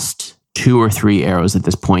lost 2 or 3 arrows at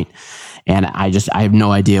this point. And I have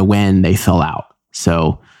no idea when they fell out.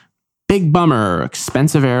 So big bummer,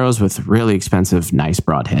 expensive arrows with really expensive, nice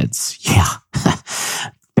broadheads. Yeah.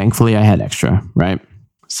 Thankfully I had extra, right?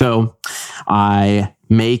 So I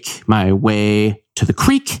make my way to the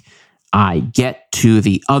creek. I get to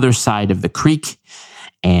the other side of the creek.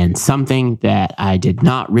 And something that I did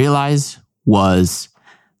not realize was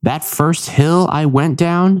that first hill I went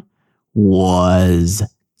down was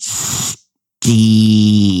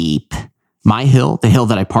deep. My hill, the hill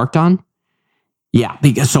that I parked on. Yeah,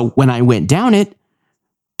 because so when I went down it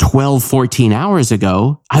 12, 14 hours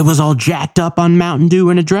ago, I was all jacked up on Mountain Dew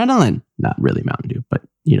and adrenaline. Not really Mountain Dew, but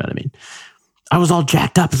you know what I mean. I was all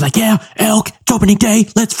jacked up. It's like, yeah, elk, it's opening day.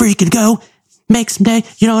 Let's freaking go. Make some day.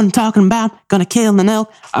 You know what I'm talking about? Gonna kill an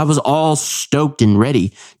elk. I was all stoked and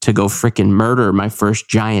ready to go freaking murder my first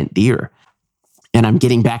giant deer. And I'm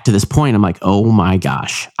getting back to this point. I'm like, oh my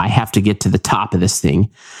gosh, I have to get to the top of this thing.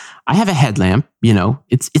 I have a headlamp, you know,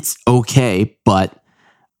 it's okay, but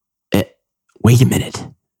wait a minute.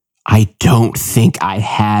 I don't think I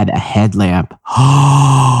had a headlamp.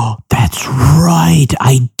 Oh, that's right.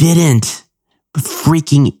 I didn't.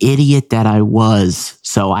 Freaking idiot that I was.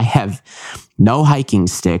 So I have no hiking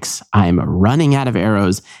sticks. I'm running out of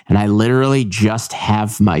arrows, and I literally just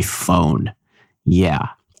have my phone. Yeah.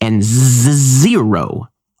 And zero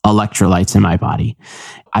electrolytes in my body.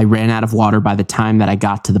 I ran out of water by the time that I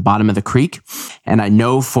got to the bottom of the creek. And I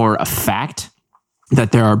know for a fact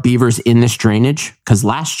that there are beavers in this drainage, because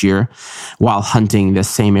last year, while hunting this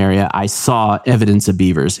same area, I saw evidence of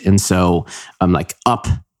beavers. And so I'm like up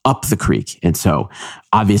the creek. And so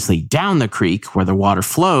obviously down the creek where the water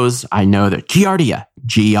flows, I know that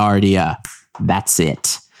Giardia, that's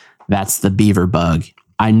it. That's the beaver bug.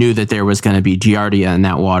 I knew that there was going to be Giardia in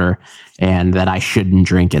that water and that I shouldn't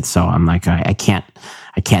drink it. So I'm like, I can't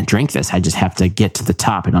drink this. I just have to get to the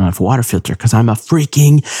top. I don't have a water filter because I'm a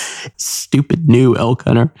freaking stupid new elk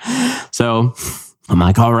hunter. So I'm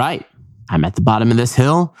like, all right, I'm at the bottom of this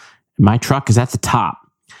hill. My truck is at the top.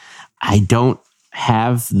 I don't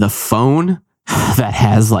have the phone that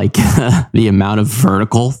has like the amount of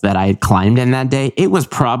vertical that I had climbed in that day. It was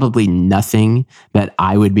probably nothing that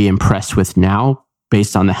I would be impressed with now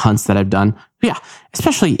based on the hunts that I've done. Yeah,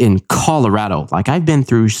 especially in Colorado. Like I've been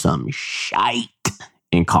through some shite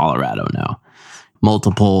in Colorado now.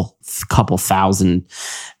 Multiple couple thousand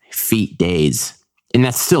feet days. And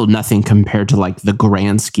that's still nothing compared to like the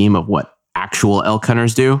grand scheme of what actual elk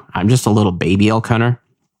hunters do. I'm just a little baby elk hunter.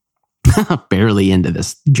 Barely into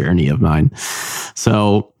this journey of mine.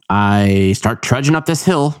 So I start trudging up this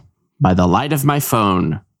hill by the light of my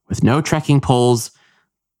phone with no trekking poles.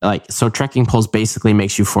 So trekking poles basically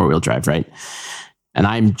makes you 4-wheel drive, right? And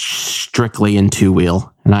I'm strictly in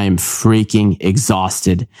 2-wheel and I am freaking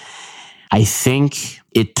exhausted. I think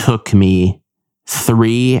it took me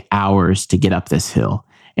 3 hours to get up this hill.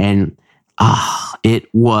 And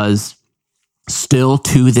it was still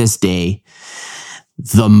to this day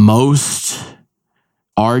the most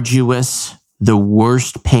arduous, the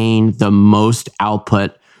worst pain, the most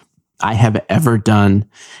output I have ever done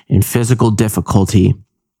in physical difficulty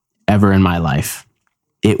ever in my life.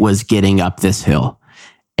 It was getting up this hill.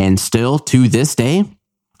 And still to this day,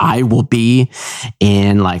 I will be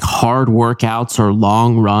in like hard workouts or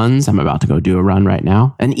long runs. I'm about to go do a run right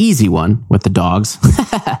now. An easy one with the dogs.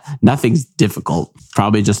 Nothing's difficult.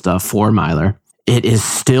 Probably just a 4-miler. It is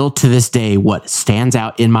still to this day what stands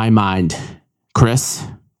out in my mind. Chris,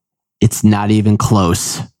 it's not even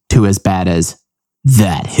close to as bad as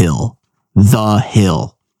that hill. The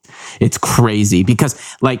hill. It's crazy because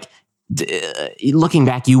like looking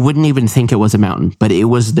back, you wouldn't even think it was a mountain, but it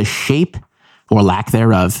was the shape or lack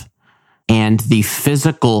thereof and the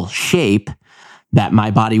physical shape that my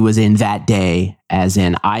body was in that day, as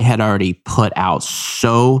in I had already put out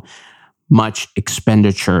so much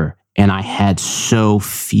expenditure and I had so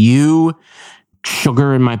few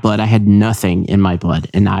sugar in my blood. I had nothing in my blood.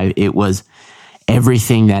 And it was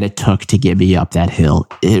everything that it took to get me up that hill.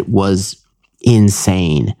 It was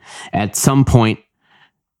insane. At some point,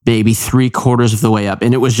 maybe 3/4 of the way up,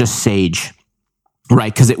 and it was just sage,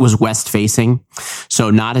 right? Because it was west facing. So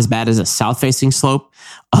not as bad as a south facing slope.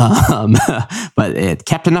 But it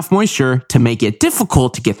kept enough moisture to make it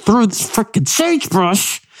difficult to get through this freaking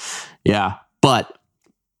sagebrush. Yeah. But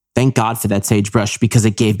thank God for that sagebrush because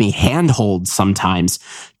it gave me handholds sometimes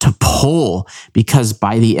to pull because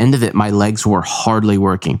by the end of it, my legs were hardly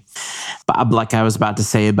working. But like I was about to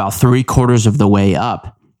say, about 3/4 of the way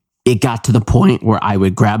up, it got to the point where I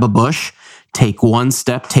would grab a bush, take 1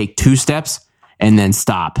 step, take 2 steps, and then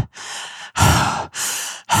stop.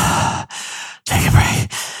 Take a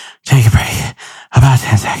break. Take a break. About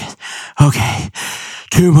 10 seconds. Okay.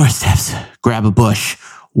 2 more steps. Grab a bush.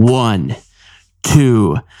 1,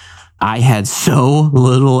 2. I had so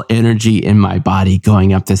little energy in my body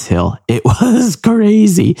going up this hill. It was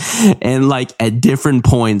crazy. And like at different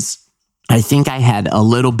points, I think I had a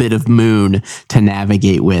little bit of moon to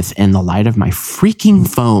navigate with in the light of my freaking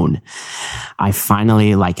phone. I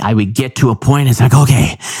finally, I would get to a point, it's like,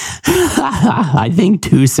 okay, I think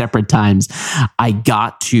 2 separate times I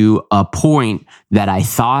got to a point that I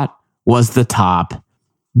thought was the top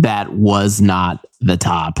that was not the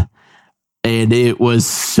top. And it was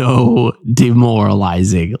so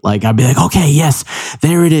demoralizing. I'd be like, okay, yes,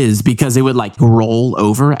 there it is. Because it would roll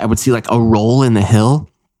over. I would see a roll in the hill.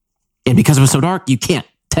 And because it was so dark, you can't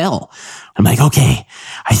tell. I'm like, okay,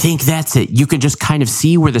 I think that's it. You can just kind of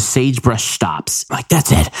see where the sagebrush stops. I'm like,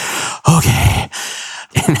 that's it. Okay.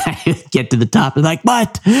 And I get to the top and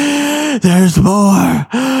but there's more.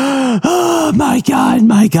 Oh, my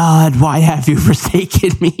God, why have you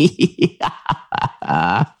forsaken me?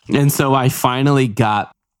 And so I finally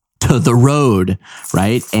got to the road,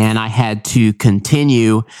 right? And I had to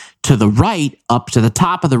continue to the right up to the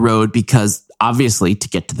top of the road because obviously to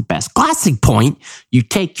get to the best glassing point, you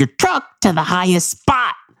take your truck to the highest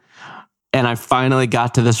spot. And I finally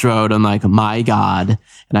got to this road. I'm like, my God.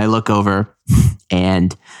 And I look over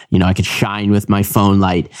and, I could shine with my phone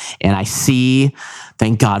light and I see,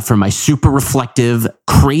 thank God for my super reflective,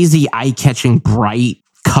 crazy eye-catching, bright,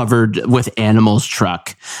 covered with animals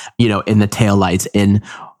truck, in the taillights. And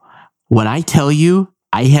when I tell you,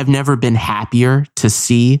 I have never been happier to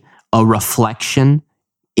see a reflection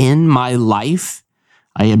in my life.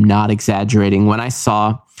 I am not exaggerating. When I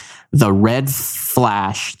saw the red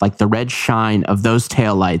flash, the red shine of those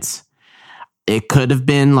taillights, it could have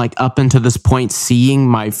been up until this point, seeing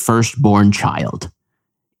my firstborn child.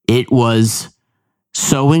 It was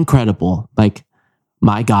so incredible.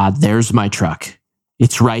 My God, there's my truck.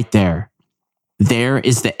 It's right there. There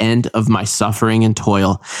is the end of my suffering and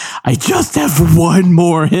toil. I just have one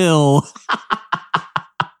more hill.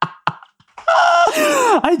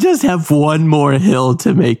 I just have one more hill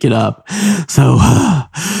to make it up. So,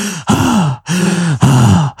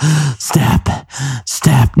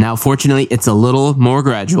 step. Now, fortunately, it's a little more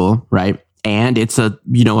gradual, right? And it's a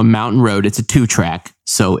mountain road. It's a 2-track,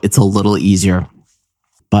 so it's a little easier.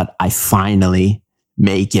 But I finally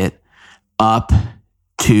make it up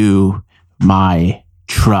to my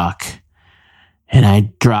truck. And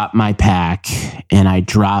I drop my pack and I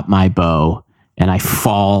drop my bow and I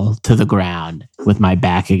fall to the ground with my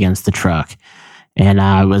back against the truck. And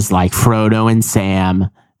I was like Frodo and Sam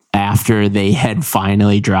after they had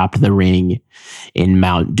finally dropped the ring in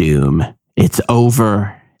Mount Doom. It's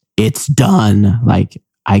over. It's done.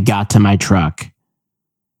 I got to my truck.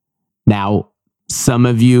 Now, some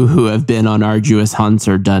of you who have been on arduous hunts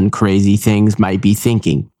or done crazy things might be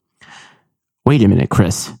thinking, wait a minute,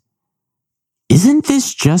 Chris, isn't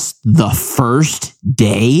this just the first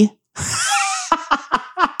day?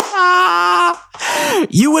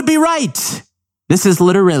 You would be right. This is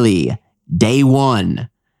literally day 1.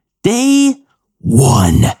 Day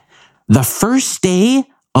 1. The first day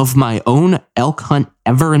of my own elk hunt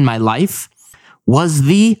ever in my life was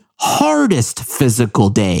the hardest physical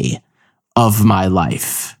day of my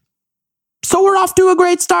life. So we're off to a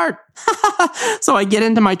great start. So I get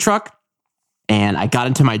into my truck and I got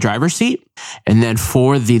into my driver's seat. And then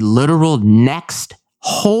for the literal next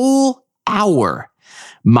whole hour,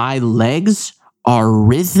 my legs are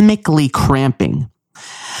rhythmically cramping.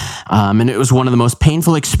 And it was one of the most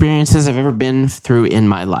painful experiences I've ever been through in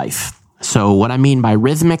my life. So what I mean by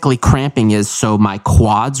rhythmically cramping is so my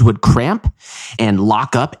quads would cramp and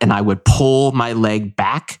lock up and I would pull my leg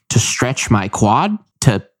back to stretch my quad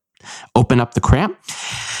to open up the cramp.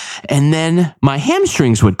 And then my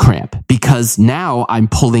hamstrings would cramp because now I'm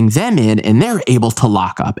pulling them in and they're able to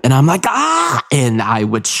lock up. And I'm like, and I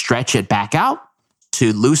would stretch it back out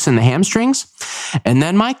to loosen the hamstrings. And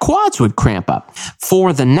then my quads would cramp up.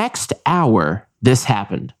 For the next hour, this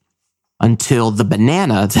happened until the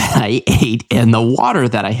banana that I ate and the water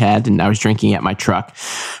that I had and I was drinking at my truck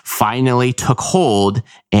finally took hold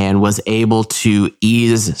and was able to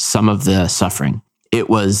ease some of the suffering. It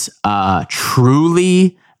was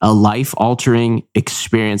truly a life-altering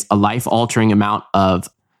experience, a life-altering amount of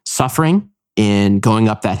suffering in going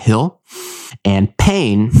up that hill and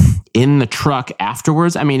pain in the truck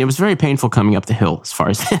afterwards. I mean, it was very painful coming up the hill as far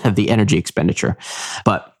as the energy expenditure,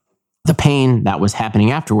 but the pain that was happening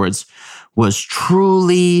afterwards was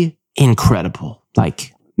truly incredible.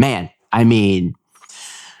 Man, I mean,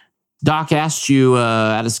 Doc asked you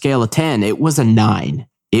at a scale of 10, it was a 9.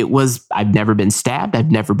 I've never been stabbed. I've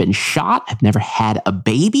never been shot. I've never had a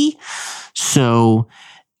baby. So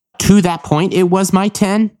to that point, it was my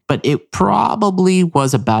 10, but it probably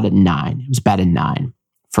was about a 9. It was about a 9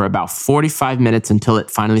 for about 45 minutes until it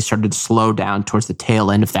finally started to slow down towards the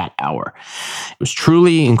tail end of that hour. It was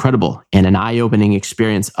truly incredible and an eye-opening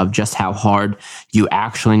experience of just how hard you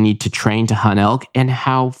actually need to train to hunt elk and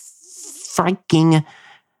how freaking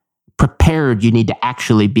prepared you need to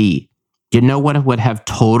actually be. You know what would have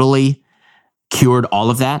totally cured all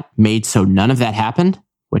of that, made so none of that happened,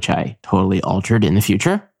 which I totally altered in the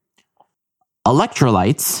future?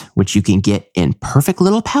 Electrolytes, which you can get in perfect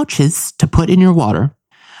little pouches to put in your water.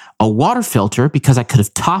 A water filter, because I could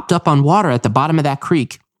have topped up on water at the bottom of that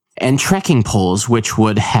creek. And trekking poles, which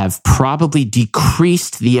would have probably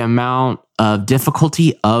decreased the amount of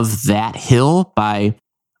difficulty of that hill by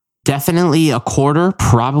definitely a quarter,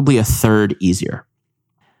 probably a third easier.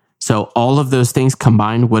 So all of those things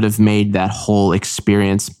combined would have made that whole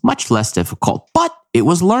experience much less difficult, but it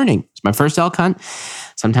was learning. It's my first elk hunt.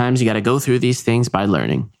 Sometimes you got to go through these things by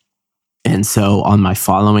learning. And so on my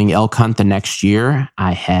following elk hunt the next year,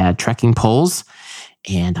 I had trekking poles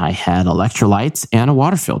and I had electrolytes and a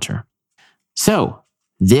water filter. So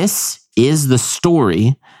this is the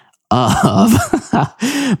story of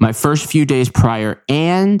my first few days prior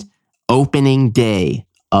and opening day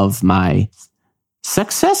of my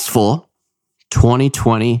successful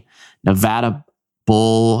 2020 Nevada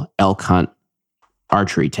bull elk hunt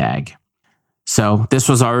archery tag. So this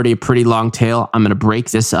was already a pretty long tale. I'm going to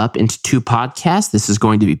break this up into 2 podcasts. This is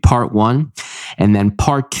going to be part 1. And then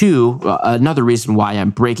part 2, another reason why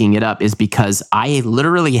I'm breaking it up is because I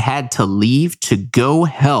literally had to leave to go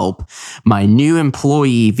help my new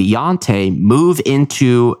employee, Viante, move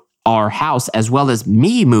into our house, as well as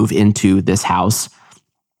me move into this house.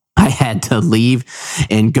 I had to leave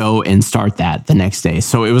and go and start that the next day.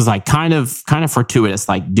 So it was like kind of fortuitous,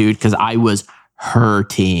 like, dude, because I was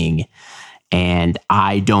hurting. And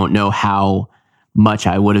I don't know how much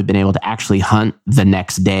I would have been able to actually hunt the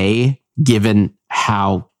next day, given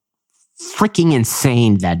how freaking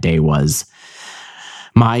insane that day was.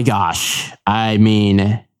 My gosh. I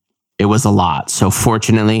mean, it was a lot. So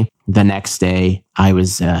fortunately, the next day, I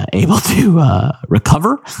was able to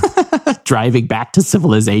recover, driving back to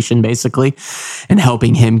civilization, basically, and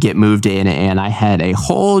helping him get moved in. And I had a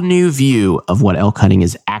whole new view of what elk hunting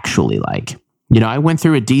is actually like. You know, I went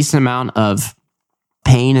through a decent amount of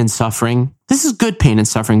pain and suffering. This is good pain and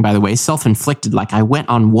suffering, by the way, self-inflicted. Like I went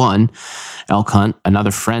on one elk hunt,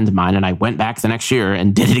 another friend of mine, and I went back the next year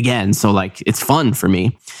and did it again. So like, it's fun for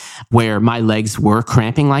me where my legs were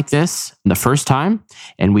cramping like this the first time.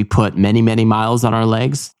 And we put many, many miles on our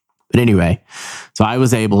legs. But anyway, so I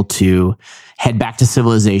was able to head back to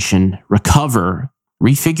civilization, recover,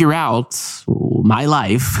 refigure out my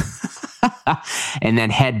life, and then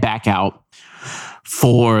head back out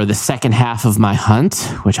for the second half of my hunt,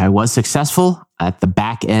 which I was successful at the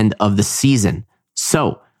back end of the season.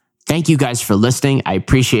 So thank you guys for listening. I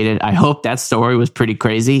appreciate it. I hope that story was pretty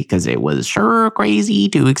crazy because it was sure crazy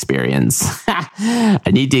to experience. I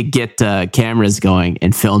need to get cameras going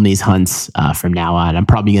and film these hunts from now on. I'm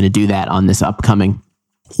probably going to do that on this upcoming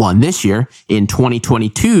one this year in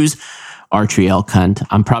 2022's archery elk hunt.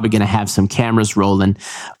 I'm probably going to have some cameras rolling.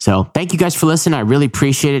 So thank you guys for listening. I really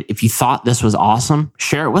appreciate it. If you thought this was awesome,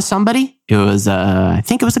 share it with somebody. It was, I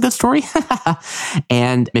think it was a good story.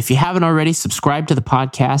 And if you haven't already, subscribe to the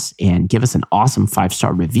podcast and give us an awesome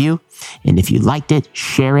 5-star review. And if you liked it,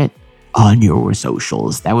 share it on your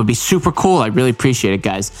socials. That would be super cool. I really appreciate it,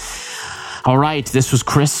 guys. All right. This was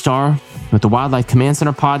Chris Starr with the Wildlife Command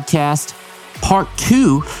Center podcast. Part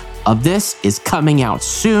 2 of this is coming out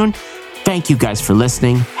soon. Thank you guys for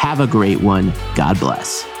listening. Have a great one. God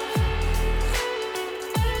bless.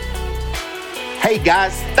 Hey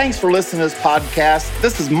guys, thanks for listening to this podcast.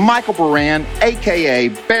 This is Michael Baran, aka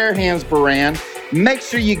Bare Hands Baran. Make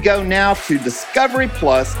sure you go now to Discovery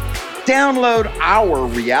Plus, download our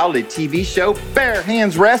reality TV show, Bare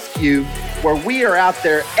Hands Rescue, where we are out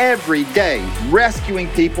there every day rescuing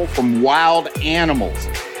people from wild animals.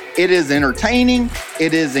 It is entertaining,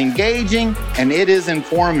 it is engaging, and it is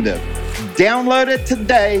informative. Download it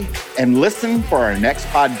today and listen for our next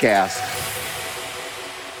podcast.